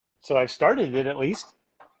 So I've started it at least.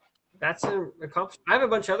 That's an accomplishment. I have a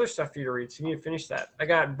bunch of other stuff for you to read, so you need to finish that. I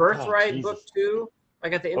got Birthright Jesus. book 2. I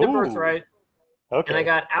got the end of Ooh. Birthright, and I Okay.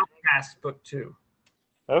 got Outcast book 2.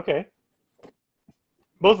 Okay.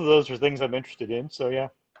 Both of those are things I'm interested in. So yeah.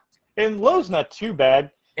 And low's not too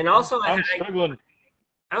bad. And also, I'm struggling.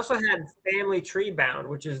 I also had Family Tree Bound,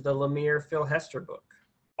 which is the Lemire Phil Hester book.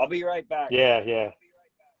 I'll be right back. Yeah.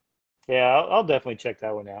 I'll definitely check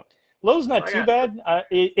that one out. Low's not too bad.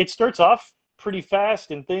 It starts off pretty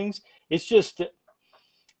fast and things. It's just,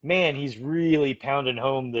 man, he's really pounding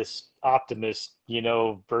home this optimist,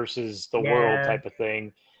 versus the world type of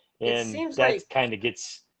thing, and that kind of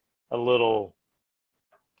gets a little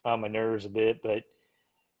on my nerves a bit.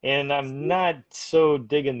 And I'm not so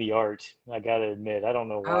digging the art. I gotta admit, I don't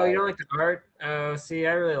know why. Oh, you don't like the art? Oh, see,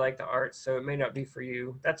 I really like the art, so it may not be for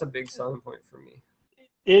you. That's a big selling point for me.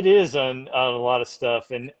 It is on a lot of stuff,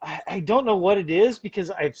 and I don't know what it is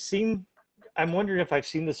because I'm wondering if I've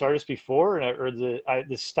seen this artist before, or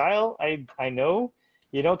the style I know,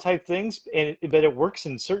 type things, but it works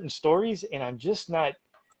in certain stories, and I'm just not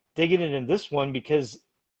digging it in this one because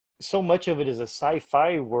so much of it is a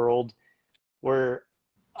sci-fi world where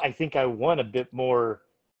I think I want a bit more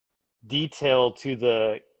detail to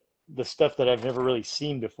the stuff that I've never really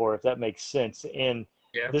seen before, if that makes sense. And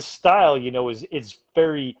this style, is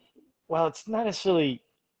very, well, it's not necessarily,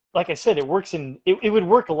 like I said, it would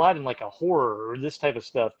work a lot in like a horror or this type of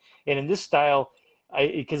stuff. And in this style,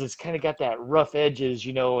 because it's kind of got that rough edges,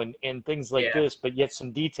 and things like this, but yet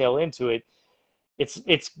some detail into it.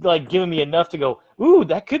 It's like giving me enough to go, ooh,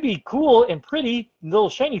 that could be cool and pretty,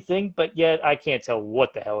 little shiny thing, but yet I can't tell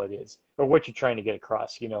what the hell it is or what you're trying to get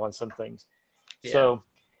across, on some things. Yeah. So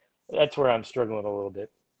that's where I'm struggling a little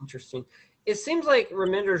bit. Interesting. It seems like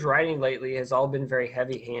Remender's writing lately has all been very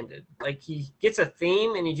heavy-handed. Like he gets a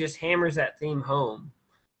theme and he just hammers that theme home.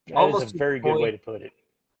 That is a very good way to put it.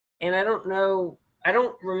 And I don't know. I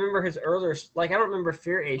don't remember his earlier. Like I don't remember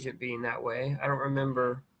Fear Agent being that way. I don't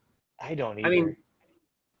remember. I don't either. I mean,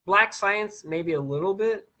 Black Science maybe a little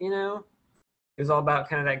bit. It was all about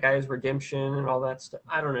kind of that guy's redemption and all that stuff.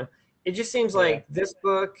 I don't know. It just seems like this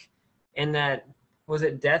book and that. Was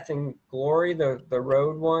it Death and Glory, the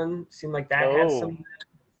road one? Seemed like that had some.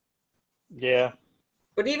 Yeah.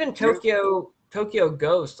 But even Tokyo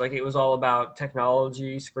Ghost, like it was all about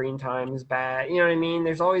technology, screen time is bad. You know what I mean?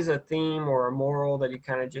 There's always a theme or a moral that he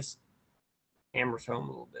kind of just hammers home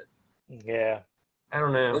a little bit. Yeah. I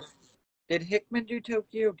don't know. Did Hickman do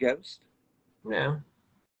Tokyo Ghost? No.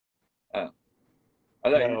 Oh. I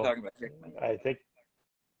thought you were talking about Hickman. I think.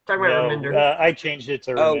 Talking about Remender. I changed it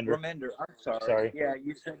to Remender. Remender. Oh, Remender. I'm sorry. Yeah,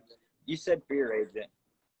 you said Fear Agent.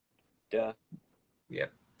 Duh.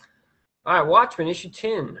 Yep. All right, Watchmen issue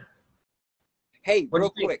 10. Hey, real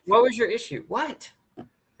quick. What was your issue? What?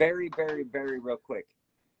 Very, very, very real quick.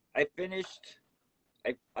 I finished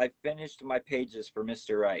my pages for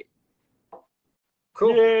Mr. Right.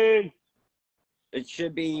 Cool. Yay. It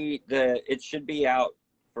should be out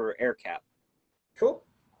for AirCap. Cool.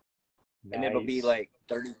 Nice. And it'll be like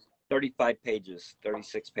 35 pages,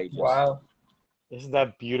 36 pages. Wow. Isn't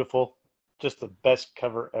that beautiful? Just the best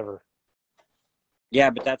cover ever.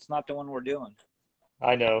 Yeah, but that's not the one we're doing.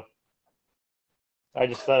 I know. I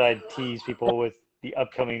just thought I'd tease people with the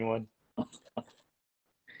upcoming one.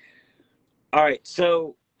 All right,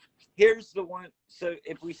 so here's the one. So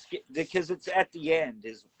if we skip, because it's at the end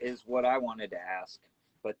is what I wanted to ask.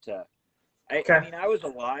 But I mean, I was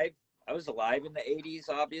alive in the 80s,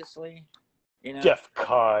 obviously. Jeff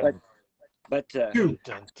Conn. But dun,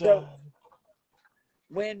 dun. So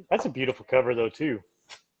that's a beautiful cover though too.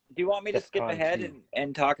 Do you want me to skip ahead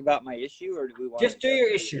and talk about my issue, or do we want just do your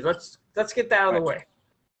issue? Let's get that out of the way.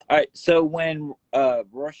 All right. So when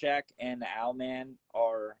Rorschach and the Owlman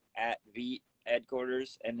are at Veidt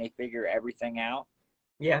headquarters and they figure everything out.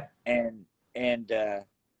 Yeah. And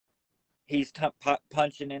he's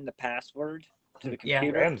punching in the password to the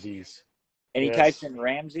computer. Ramses. And he types in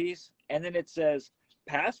Ramses, and then it says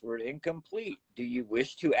password incomplete. Do you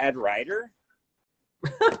wish to add writer?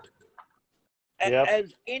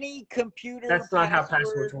 As any computer, that's not how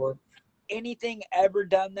passwords work. Anything ever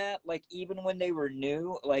done that? Like even when they were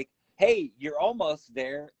new, like, hey, you're almost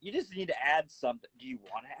there. You just need to add something. Do you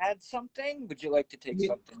want to add something? Would you like to take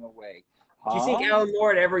something away? Do you think Alan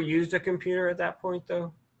Moore had ever used a computer at that point,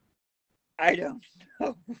 though? I don't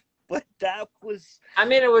know. but that was. I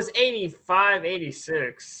mean, it was 85,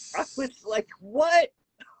 86. I was like, what?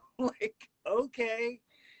 Like, okay.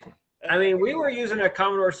 I mean, we were using a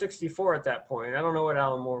Commodore 64 at that point. I don't know what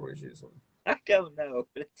Alan Moore was using. I don't know.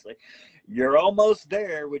 It's like, you're almost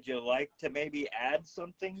there. Would you like to maybe add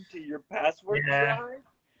something to your password drive?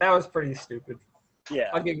 That was pretty stupid. Yeah,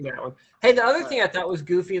 I'll give you that one. Hey, the other thing I thought was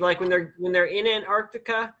goofy, like when they're in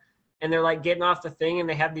Antarctica and they're like getting off the thing and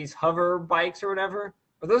they have these hover bikes or whatever.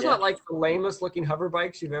 Are those not like the lamest looking hover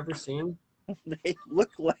bikes you've ever seen? They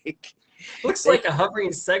look like Looks like a hovering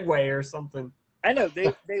Segway or something. I know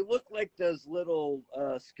they look like those little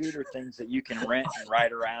scooter things that you can rent and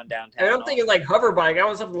ride around downtown. And I'm thinking like hover bike. I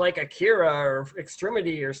was something like Akira or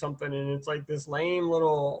Extremity or something, and it's like this lame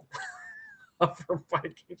little hover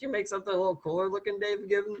bike. Can't you make something a little cooler looking, Dave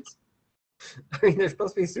Gibbons? I mean, they're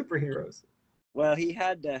supposed to be superheroes. Well, he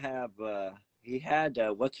had to have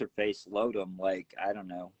what's her face load them like, I don't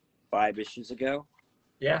know, 5 issues ago.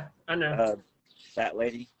 Yeah, I know. That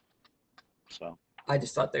lady. So I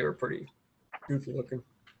just thought they were pretty goofy looking.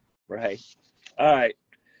 Right. All right.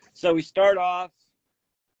 So we start off,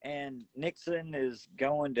 and Nixon is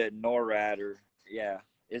going to NORAD,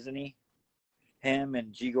 isn't he? Him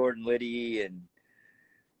and G. Gordon Liddy and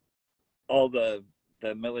all the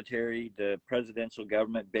military, the presidential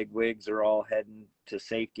government bigwigs are all heading to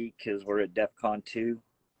safety because we're at DEFCON 2.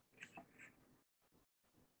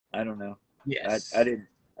 I don't know. Yes. I didn't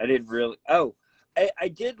really. Oh, I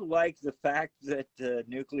did like the fact that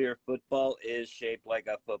nuclear football is shaped like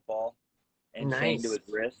a football and chained to his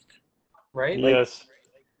wrist. Right? Yes.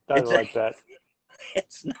 I like that.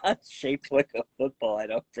 It's not shaped like a football, I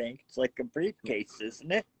don't think. It's like a briefcase,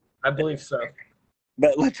 isn't it? I believe so.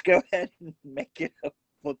 But let's go ahead and make it a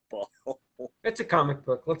football. It's a comic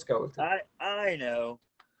book. Let's go with it. I know.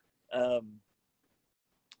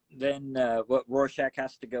 Then what Rorschach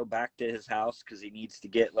has to go back to his house because he needs to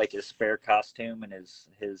get like his spare costume and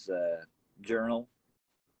his journal.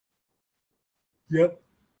 Yep.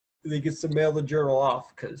 He gets to mail the journal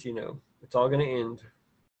off because, it's all going to end.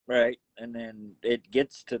 Right. And then it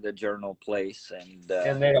gets to the journal place and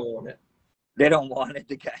they don't want it. They don't want it.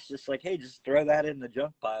 The guy's just like, hey, just throw that in the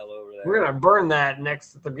junk pile over there. We're going to burn that at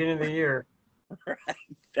the beginning of the year. Right.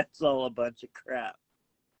 That's all a bunch of crap.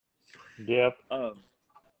 Yep.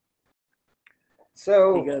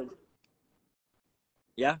 So, goes,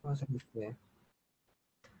 yeah.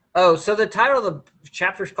 Oh, so the title of the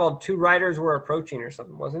chapter is called "Two Riders Were Approaching" or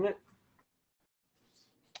something, wasn't it?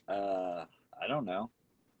 I don't know.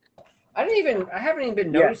 I haven't even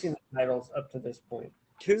been noticing the titles up to this point.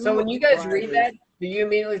 So when you guys read that, do you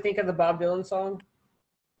immediately think of the Bob Dylan song?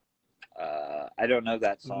 I don't know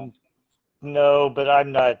that song. No, but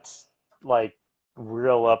I'm not like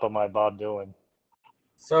real up on my Bob Dylan.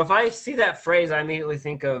 So if I see that phrase, I immediately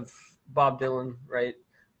think of Bob Dylan, right?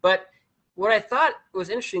 But what I thought was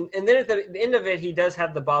interesting, and then at the end of it, he does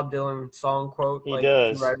have the Bob Dylan song quote. He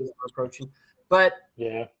does. Two riders are approaching. But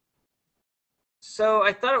yeah. So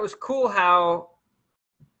I thought it was cool how,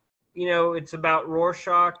 it's about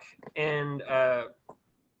Rorschach and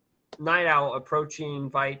Night Owl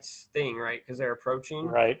approaching Veidt's thing, right? Because they're approaching.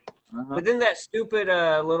 Right. Uh-huh. But then that stupid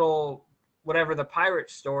little, whatever, the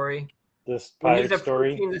pirate story. This when pirate he's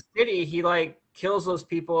story. approaching the city, he kills those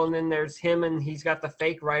people, and then there's him, and he's got the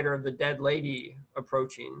fake rider of the dead lady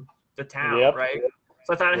approaching the town, right?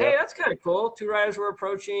 So I thought, hey, that's kind of cool. Two riders were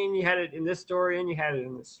approaching. You had it in this story, and you had it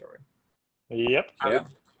in this story. Yep.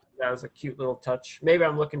 That was a cute little touch. Maybe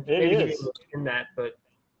I'm looking. Maybe he didn't intend that, but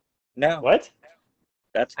no. What?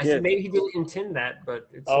 That's good. I said maybe he didn't intend that, but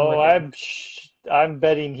it's. I'm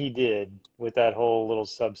betting he did with that whole little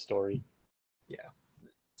sub story. Yeah.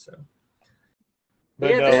 So.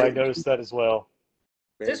 But I noticed that as well.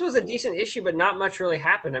 This was a decent issue, but not much really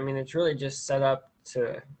happened. I mean, it's really just set up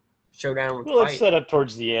to show down with Well, it's set up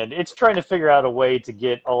towards the end. It's trying to figure out a way to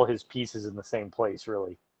get all his pieces in the same place,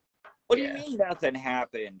 really. What do you mean nothing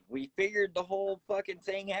happened? We figured the whole fucking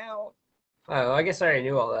thing out. Oh, I guess I already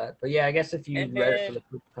knew all that. But yeah, I guess if you read it for the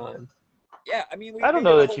first time. Yeah, I mean, I don't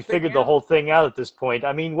know that you figured the whole thing out at this point.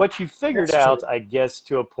 I mean, what you figured out, I guess,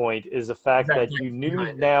 to a point, is the fact that you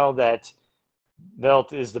knew now that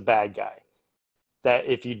Veidt is the bad guy. That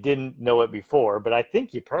if you didn't know it before, but I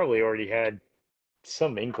think you probably already had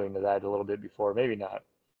some inkling of that a little bit before. Maybe not.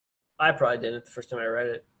 I probably didn't the first time I read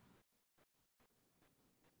it.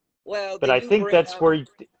 Well, but I think that's where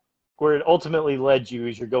it ultimately led you,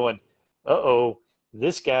 is you're going, uh-oh,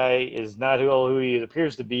 this guy is not who he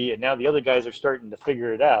appears to be, and now the other guys are starting to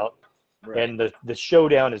figure it out, and the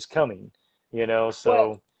showdown is coming,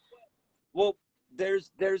 so. Well,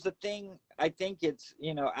 there's a thing. I think it's,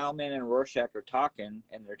 Owlman and Rorschach are talking,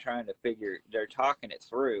 and they're talking it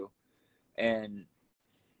through, and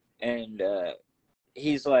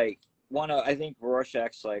he's like, I think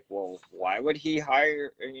Rorschach's like, well, why would he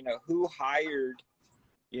hire, who hired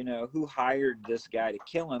this guy to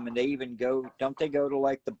kill him? And they even don't they go to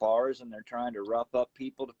like the bars and they're trying to rough up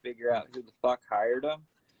people to figure out who the fuck hired him?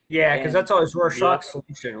 Yeah, because that's always Rorschach's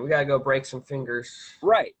solution. We gotta go break some fingers.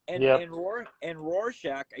 Right. And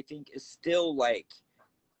Rorschach, I think, is still like,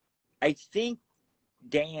 I think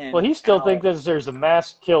Dan. Well, he still thinks that there's a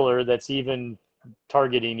mass killer that's even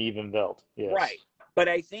targeting even Velt. Yes. Right. But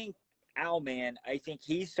I think Owlman,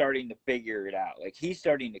 he's starting to figure it out. Like, he's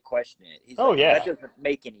starting to question it. He's like, that doesn't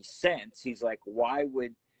make any sense. He's like, why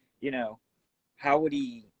would, how would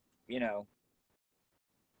he,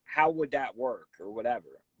 how would that work or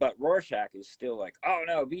whatever? But Rorschach is still like, oh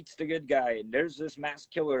no, Beat's the good guy, and there's this mass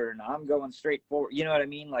killer, and I'm going straight forward. You know what I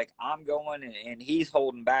mean? Like, I'm going, and he's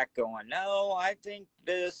holding back, going, no, I think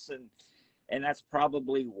this, and that's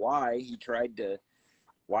probably why he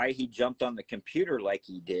jumped on the computer like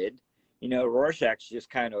he did. Rorschach's just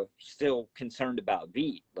kind of still concerned about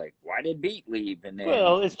Beat. Like, why did Beat leave? And then,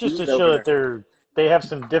 well, it's just to show that they have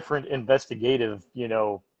some different investigative,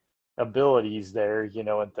 abilities there,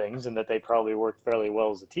 and things, and that they probably work fairly well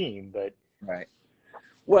as a team. But right.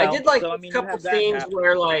 Well, I did like a couple scenes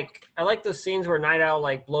where, like, I like those scenes where Night Owl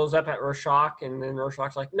like blows up at Rorschach, and then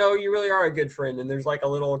Rorschach's like, "No, you really are a good friend," and there's like a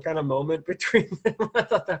little kind of moment between them. I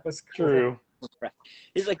thought that was cool. True. Right.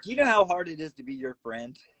 He's like, you know how hard it is to be your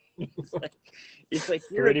friend. It's like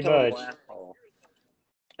you're pretty a total much asshole.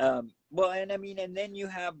 Well, and I mean, and then you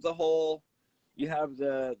have the all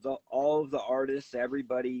of the artists,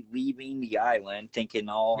 everybody leaving the island, thinking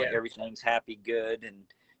everything's happy, good, and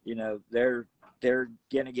they're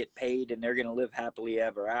gonna get paid and they're gonna live happily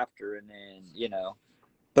ever after, and then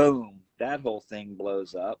boom, that whole thing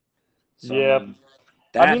blows up. So,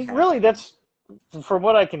 really, that's, from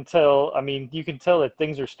what I can tell, I mean, you can tell that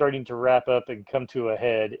things are starting to wrap up and come to a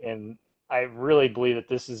head, and I really believe that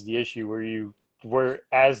this is the issue where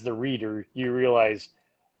as the reader, you realize,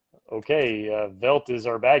 okay, Velt is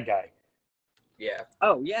our bad guy. Yeah.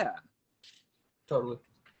 Oh, yeah. Totally.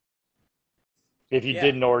 If you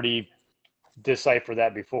didn't already decipher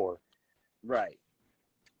that before. Right.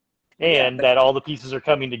 And that all the pieces are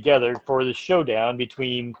coming together for the showdown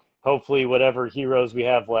between, hopefully, whatever heroes we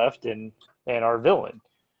have left and our villain.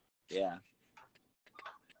 Yeah.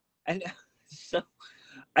 And so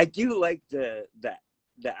I do like the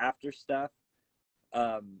after stuff.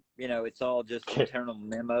 It's all just internal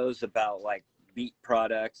memos about like Beat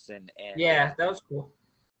products and that was cool.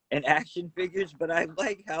 And action figures, but I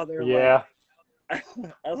like how they're I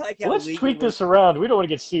like how let's tweak this around. We don't want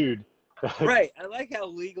to get sued. Right. I like how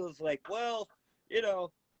Legal's like, well,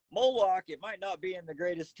 Moloch, it might not be in the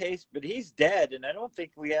greatest taste, but he's dead, and I don't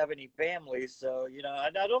think we have any family, so I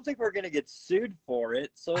don't think we're gonna get sued for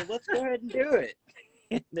it. So let's go ahead and do it.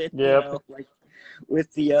 And then, like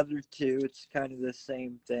with the other two, it's kind of the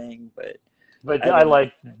same thing, but I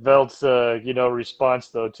like Velt's response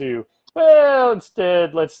though too. Well,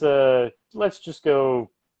 instead, let's just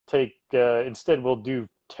go take. Instead, we'll do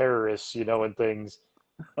terrorists, and things.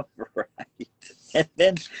 Right. And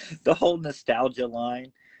then the whole nostalgia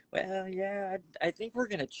line. Well, yeah, I think we're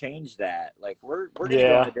gonna change that. Like, we're gonna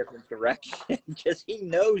go in a different direction because he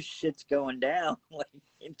knows shit's going down. Like,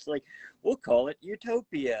 it's like, we'll call it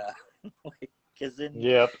Utopia. Because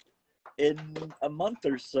in a month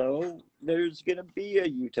or so, there's gonna be a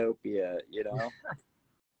Utopia.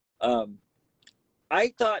 I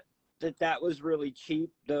thought that was really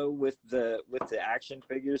cheap though with the action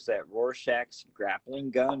figures. That Rorschach's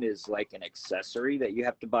grappling gun is like an accessory that you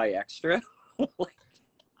have to buy extra.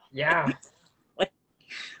 Yeah. Like,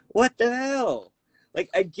 what the hell? Like,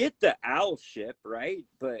 I get the owl ship, right?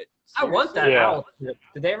 But I want that owl ship.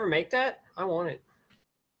 Did they ever make that? I want it.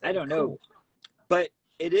 I don't know. But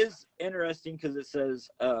it is interesting because it says,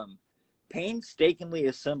 painstakingly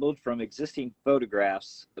assembled from existing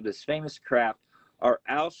photographs of this famous craft, our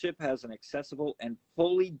owl ship has an accessible and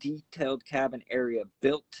fully detailed cabin area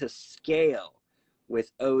built to scale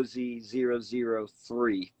with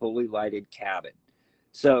OZ003 fully lighted cabin.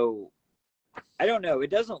 So I don't know. It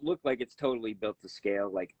doesn't look like it's totally built to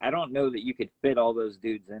scale. Like, I don't know that you could fit all those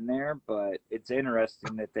dudes in there, but it's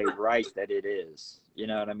interesting that they write that it is. You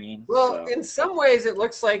know what I mean? Well, in some ways, it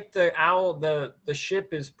looks like the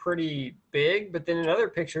ship is pretty big, but then in other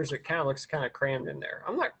pictures, it kind of looks kind of crammed in there.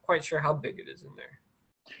 I'm not quite sure how big it is in there.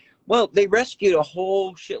 Well, they rescued a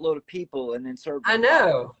whole shitload of people and then served. I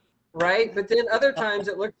know, right? But then other times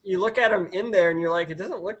you look at them in there and you're like, it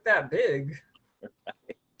doesn't look that big.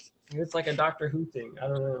 It's like a Doctor Who thing. I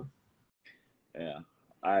don't know. Yeah,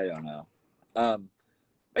 I don't know.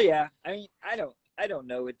 But yeah, I mean, I don't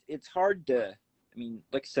know. It's hard to. I mean,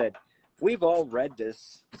 like I said, we've all read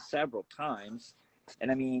this several times,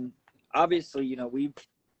 and I mean, obviously, you know,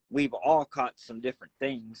 we've all caught some different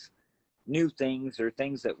things, new things, or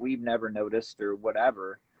things that we've never noticed or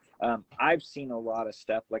whatever. I've seen a lot of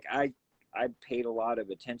stuff. Like I paid a lot of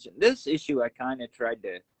attention. This issue, I kind of tried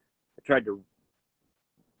to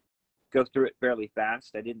go through it fairly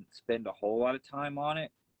fast. I didn't spend a whole lot of time on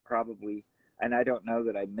it, probably, and I don't know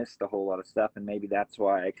that I missed a whole lot of stuff, and maybe that's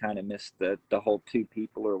why I kind of missed the whole two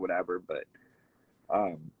people or whatever. But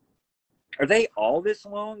are they all this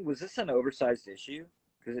long? Was this an oversized issue?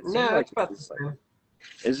 Because it seemed No, like it's about the same.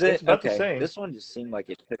 Is it? It's about the Okay. same. This one just seemed like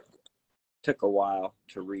it took a while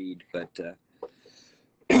to read, but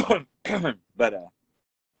but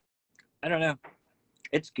I don't know.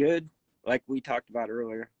 It's good. Like we talked about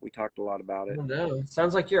earlier, we talked a lot about it. No,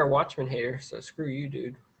 sounds like you're a Watchmen hater, so screw you,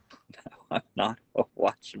 dude. I'm not a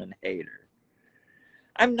Watchmen hater.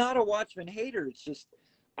 I'm not a Watchmen hater. It's just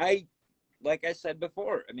like I said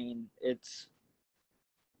before, I mean,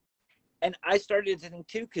 and I started to think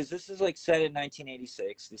too, because this is like set in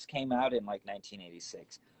 1986. This came out in like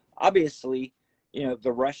 1986. Obviously, you know,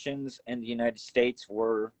 the Russians and the United States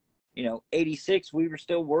were, you know, 86, we were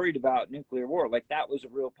still worried about nuclear war. Like that was a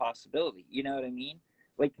real possibility. You know what I mean?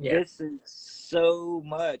 Like This is so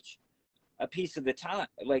much a piece of the time.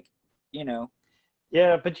 Like, you know.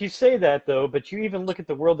 Yeah, but you say that though, but you even look at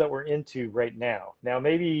the world that we're into right now. Now,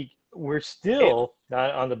 maybe we're still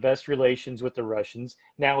not on the best relations with the Russians.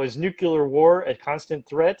 Now, is nuclear war a constant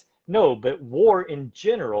threat? No, but war in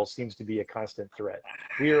general seems to be a constant threat.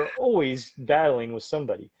 We are always battling with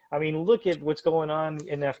somebody. I mean, look at what's going on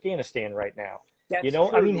in Afghanistan right now. That's You know,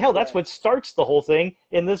 true, I mean, hell, that's what starts the whole thing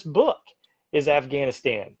in this book is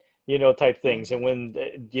Afghanistan, you know, type things. And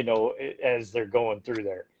when, you know, as they're going through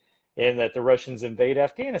there and that the Russians invade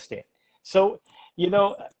Afghanistan. So, you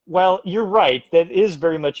know, while you're right, that is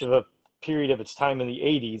very much of a period of its time in the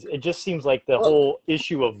 80s. It just seems like the whole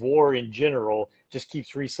issue of war in general just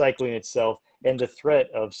keeps recycling itself, and the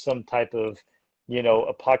threat of some type of, you know,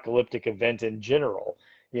 apocalyptic event in general,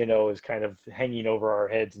 you know, is kind of hanging over our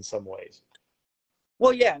heads in some ways.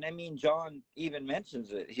 Well, yeah, and I mean, John even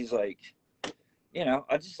mentions it. He's like, you know,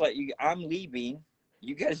 I'm leaving.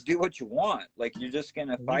 You guys do what you want. Like, you're just going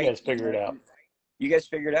to fight. You guys figure it out. You guys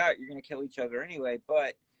figure it out. You're going to kill each other anyway.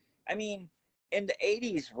 But, I mean, in the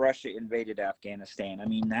 80s, Russia invaded Afghanistan. I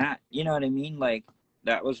mean, you know what I mean? Like,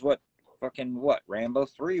 that was what Rambo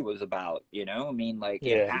 3 was about, you know? I mean, like,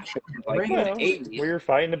 it happened like in the 80s. We were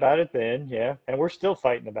fighting about it then, yeah. And we're still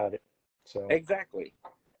fighting about it. So exactly.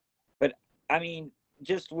 But, I mean,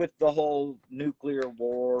 just with the whole nuclear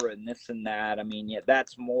war and this and that, I mean, yeah,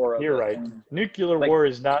 that's more of You're right. Nuclear war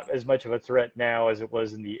is not as much of a threat now as it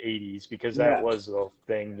was in the 80s, because that was the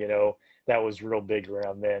thing, you know, that was real big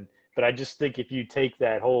around then. But I just think if you take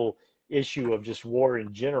that whole issue of just war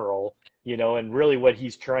in general, you know, and really what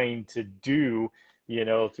he's trying to do, you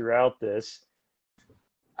know, throughout this,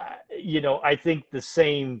 you know, I think the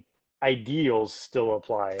same ideals still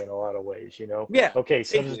apply in a lot of ways, you know? Yeah. Okay,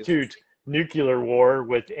 substitute nuclear war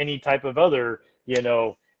with any type of other, you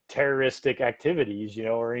know, terroristic activities, you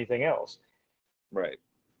know, or anything else. Right.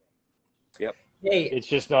 Yep. Hey, it's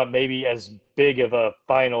just not maybe as big of a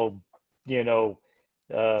final, you know,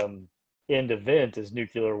 end event as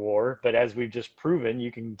nuclear war, but as we've just proven,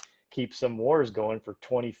 you can keep some wars going for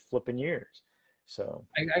 20 flipping years. So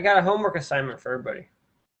I got a homework assignment for everybody.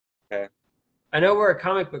 Okay. I know we're a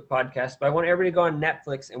comic book podcast, but I want everybody to go on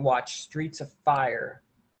Netflix and watch Streets of Fire.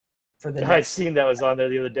 For the I seen that was on there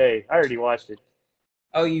the other day. I already watched it.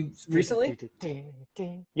 Oh, you recently?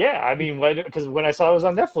 Yeah, I mean, because when I saw it was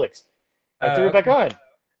on Netflix, I threw it back on.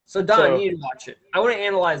 So Don, you need to watch it. I want to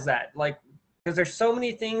analyze that, like, because there's so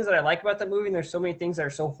many things that I like about that movie, and there's so many things that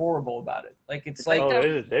are so horrible about it. Like, it's like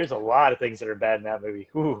there's a lot of things that are bad in that movie.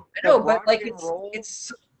 Ooh. I know, but like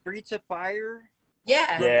it's Streets of Fire.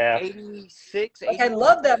 Yeah. 86. Like, I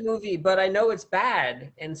love that movie, but I know it's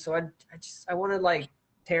bad, and so I want to like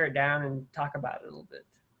tear it down and talk about it a little bit.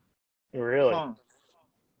 Really?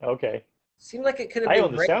 Okay. Seemed like it could have been. I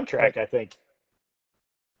own the soundtrack, I think.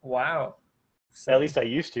 Wow. So, at least I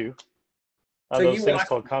used to. On those things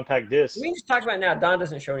called compact discs. We can just talk about it now. Don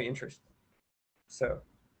doesn't show any interest. So.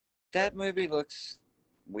 That movie looks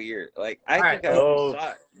weird. Like, I think I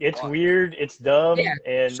saw it. It's weird. It's dumb. Yeah.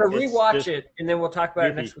 And so rewatch it, and then we'll talk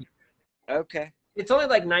about it next week. Okay. It's only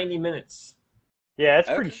like 90 minutes. Yeah, it's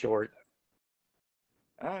pretty short.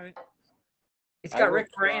 All right. It's got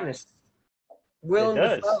Rick Moranis. Willem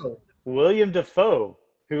Dafoe. William Dafoe,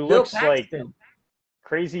 who Bill looks like Paxton.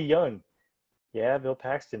 crazy young. Yeah, Bill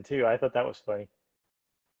Paxton too. I thought that was funny.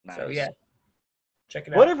 Nice. So yeah, check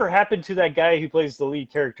it out. Whatever happened to that guy who plays the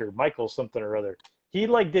lead character, Michael something or other? He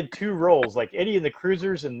like did 2 roles, like Eddie and the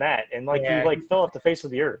Cruisers and that, and like Yeah, he like fell off the face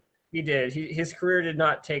of the earth. He did. His career did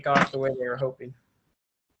not take off the way they were hoping.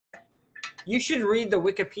 You should read the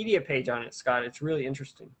Wikipedia page on it, Scott. It's really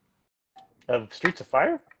interesting. Of Streets of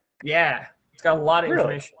Fire? Yeah, it's got a lot of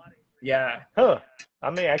Really? information. Yeah, Huh. I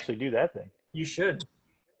may actually do that thing. you should.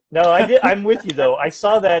 No, I did. I'm with you though. I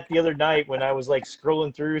saw that the other night when I was like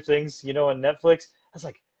scrolling through things, on Netflix. I was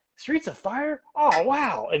like, Streets of Fire? Oh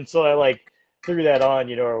wow! And so I like threw that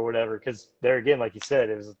on, or whatever, because there again, like you said,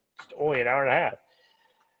 it was only an hour and a half.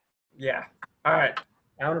 Yeah. All right.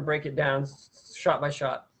 I want to break it down shot by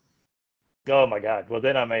shot. Oh my God! Well,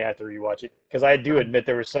 then I may have to rewatch it because I do admit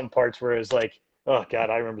there were some parts where it was like, oh God,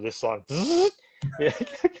 I remember this song. Yeah.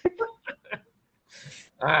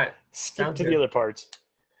 All right. Skip Sounds to good. the other parts.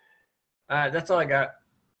 All right. That's all I got.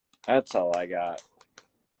 That's all I got.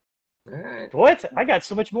 All right. What? I got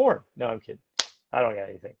so much more. No, I'm kidding. I don't got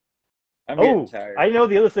anything. I'm getting Oh, tired. I know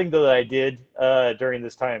the other thing though that I did during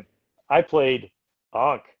this time. I played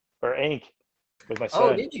Ankh with my son.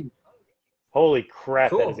 Oh, did you? Holy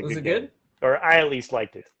crap, that Cool. is a Was good it game. good? Or I at least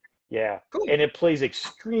liked it. Yeah. Cool. And it plays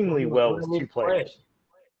extremely well with 2 players.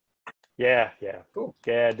 Yeah. Cool.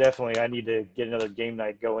 Yeah, definitely. I need to get another game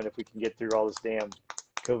night going if we can get through all this damn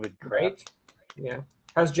COVID crap. Great. Yeah.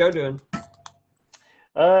 How's Joe doing?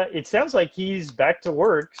 It sounds like he's back to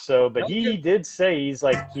work, but Okay. he did say he's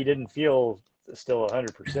like he didn't feel still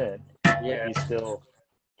 100%. Yeah. He's still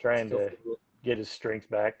trying to get his strength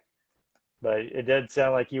back. But it did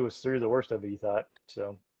sound like he was through the worst of it, he thought.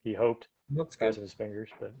 So he hoped. Looks Crossing good. his fingers.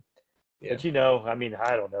 But Yeah. I mean,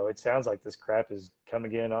 I don't know. It sounds like this crap is come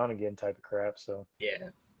again, on again type of crap. So Yeah.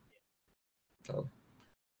 So.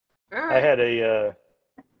 All I right. had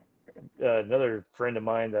another friend of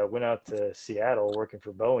mine that went out to Seattle working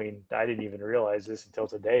for Boeing. I didn't even realize this until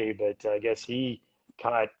today, but I guess he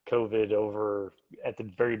caught COVID over at the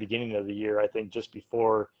very beginning of the year. I think just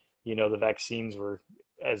before, the vaccines were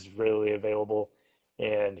as readily available.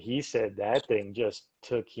 And he said that thing just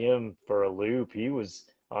took him for a loop. He was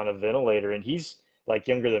on a ventilator, and he's like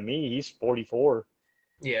younger than me. He's 44,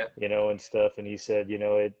 Yeah. and stuff. And he said,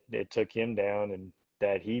 it took him down, and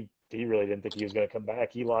that he really didn't think he was going to come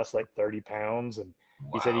back. He lost like 30 pounds, and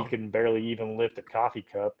he said he Wow. couldn't barely even lift a coffee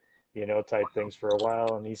cup, type things for a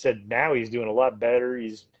while. And he said now he's doing a lot better.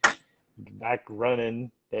 He's back running,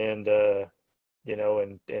 and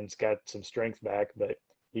and's got some strength back. But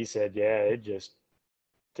he said, yeah, it just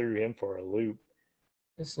threw him for a loop.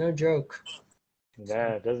 It's no joke.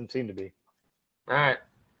 Nah, it doesn't seem to be. All right.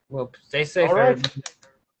 Well, stay safe, All right. everybody.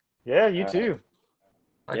 Yeah, you All right. too.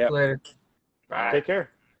 Talk to Yep. you later. Bye. Take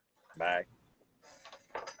care. Bye.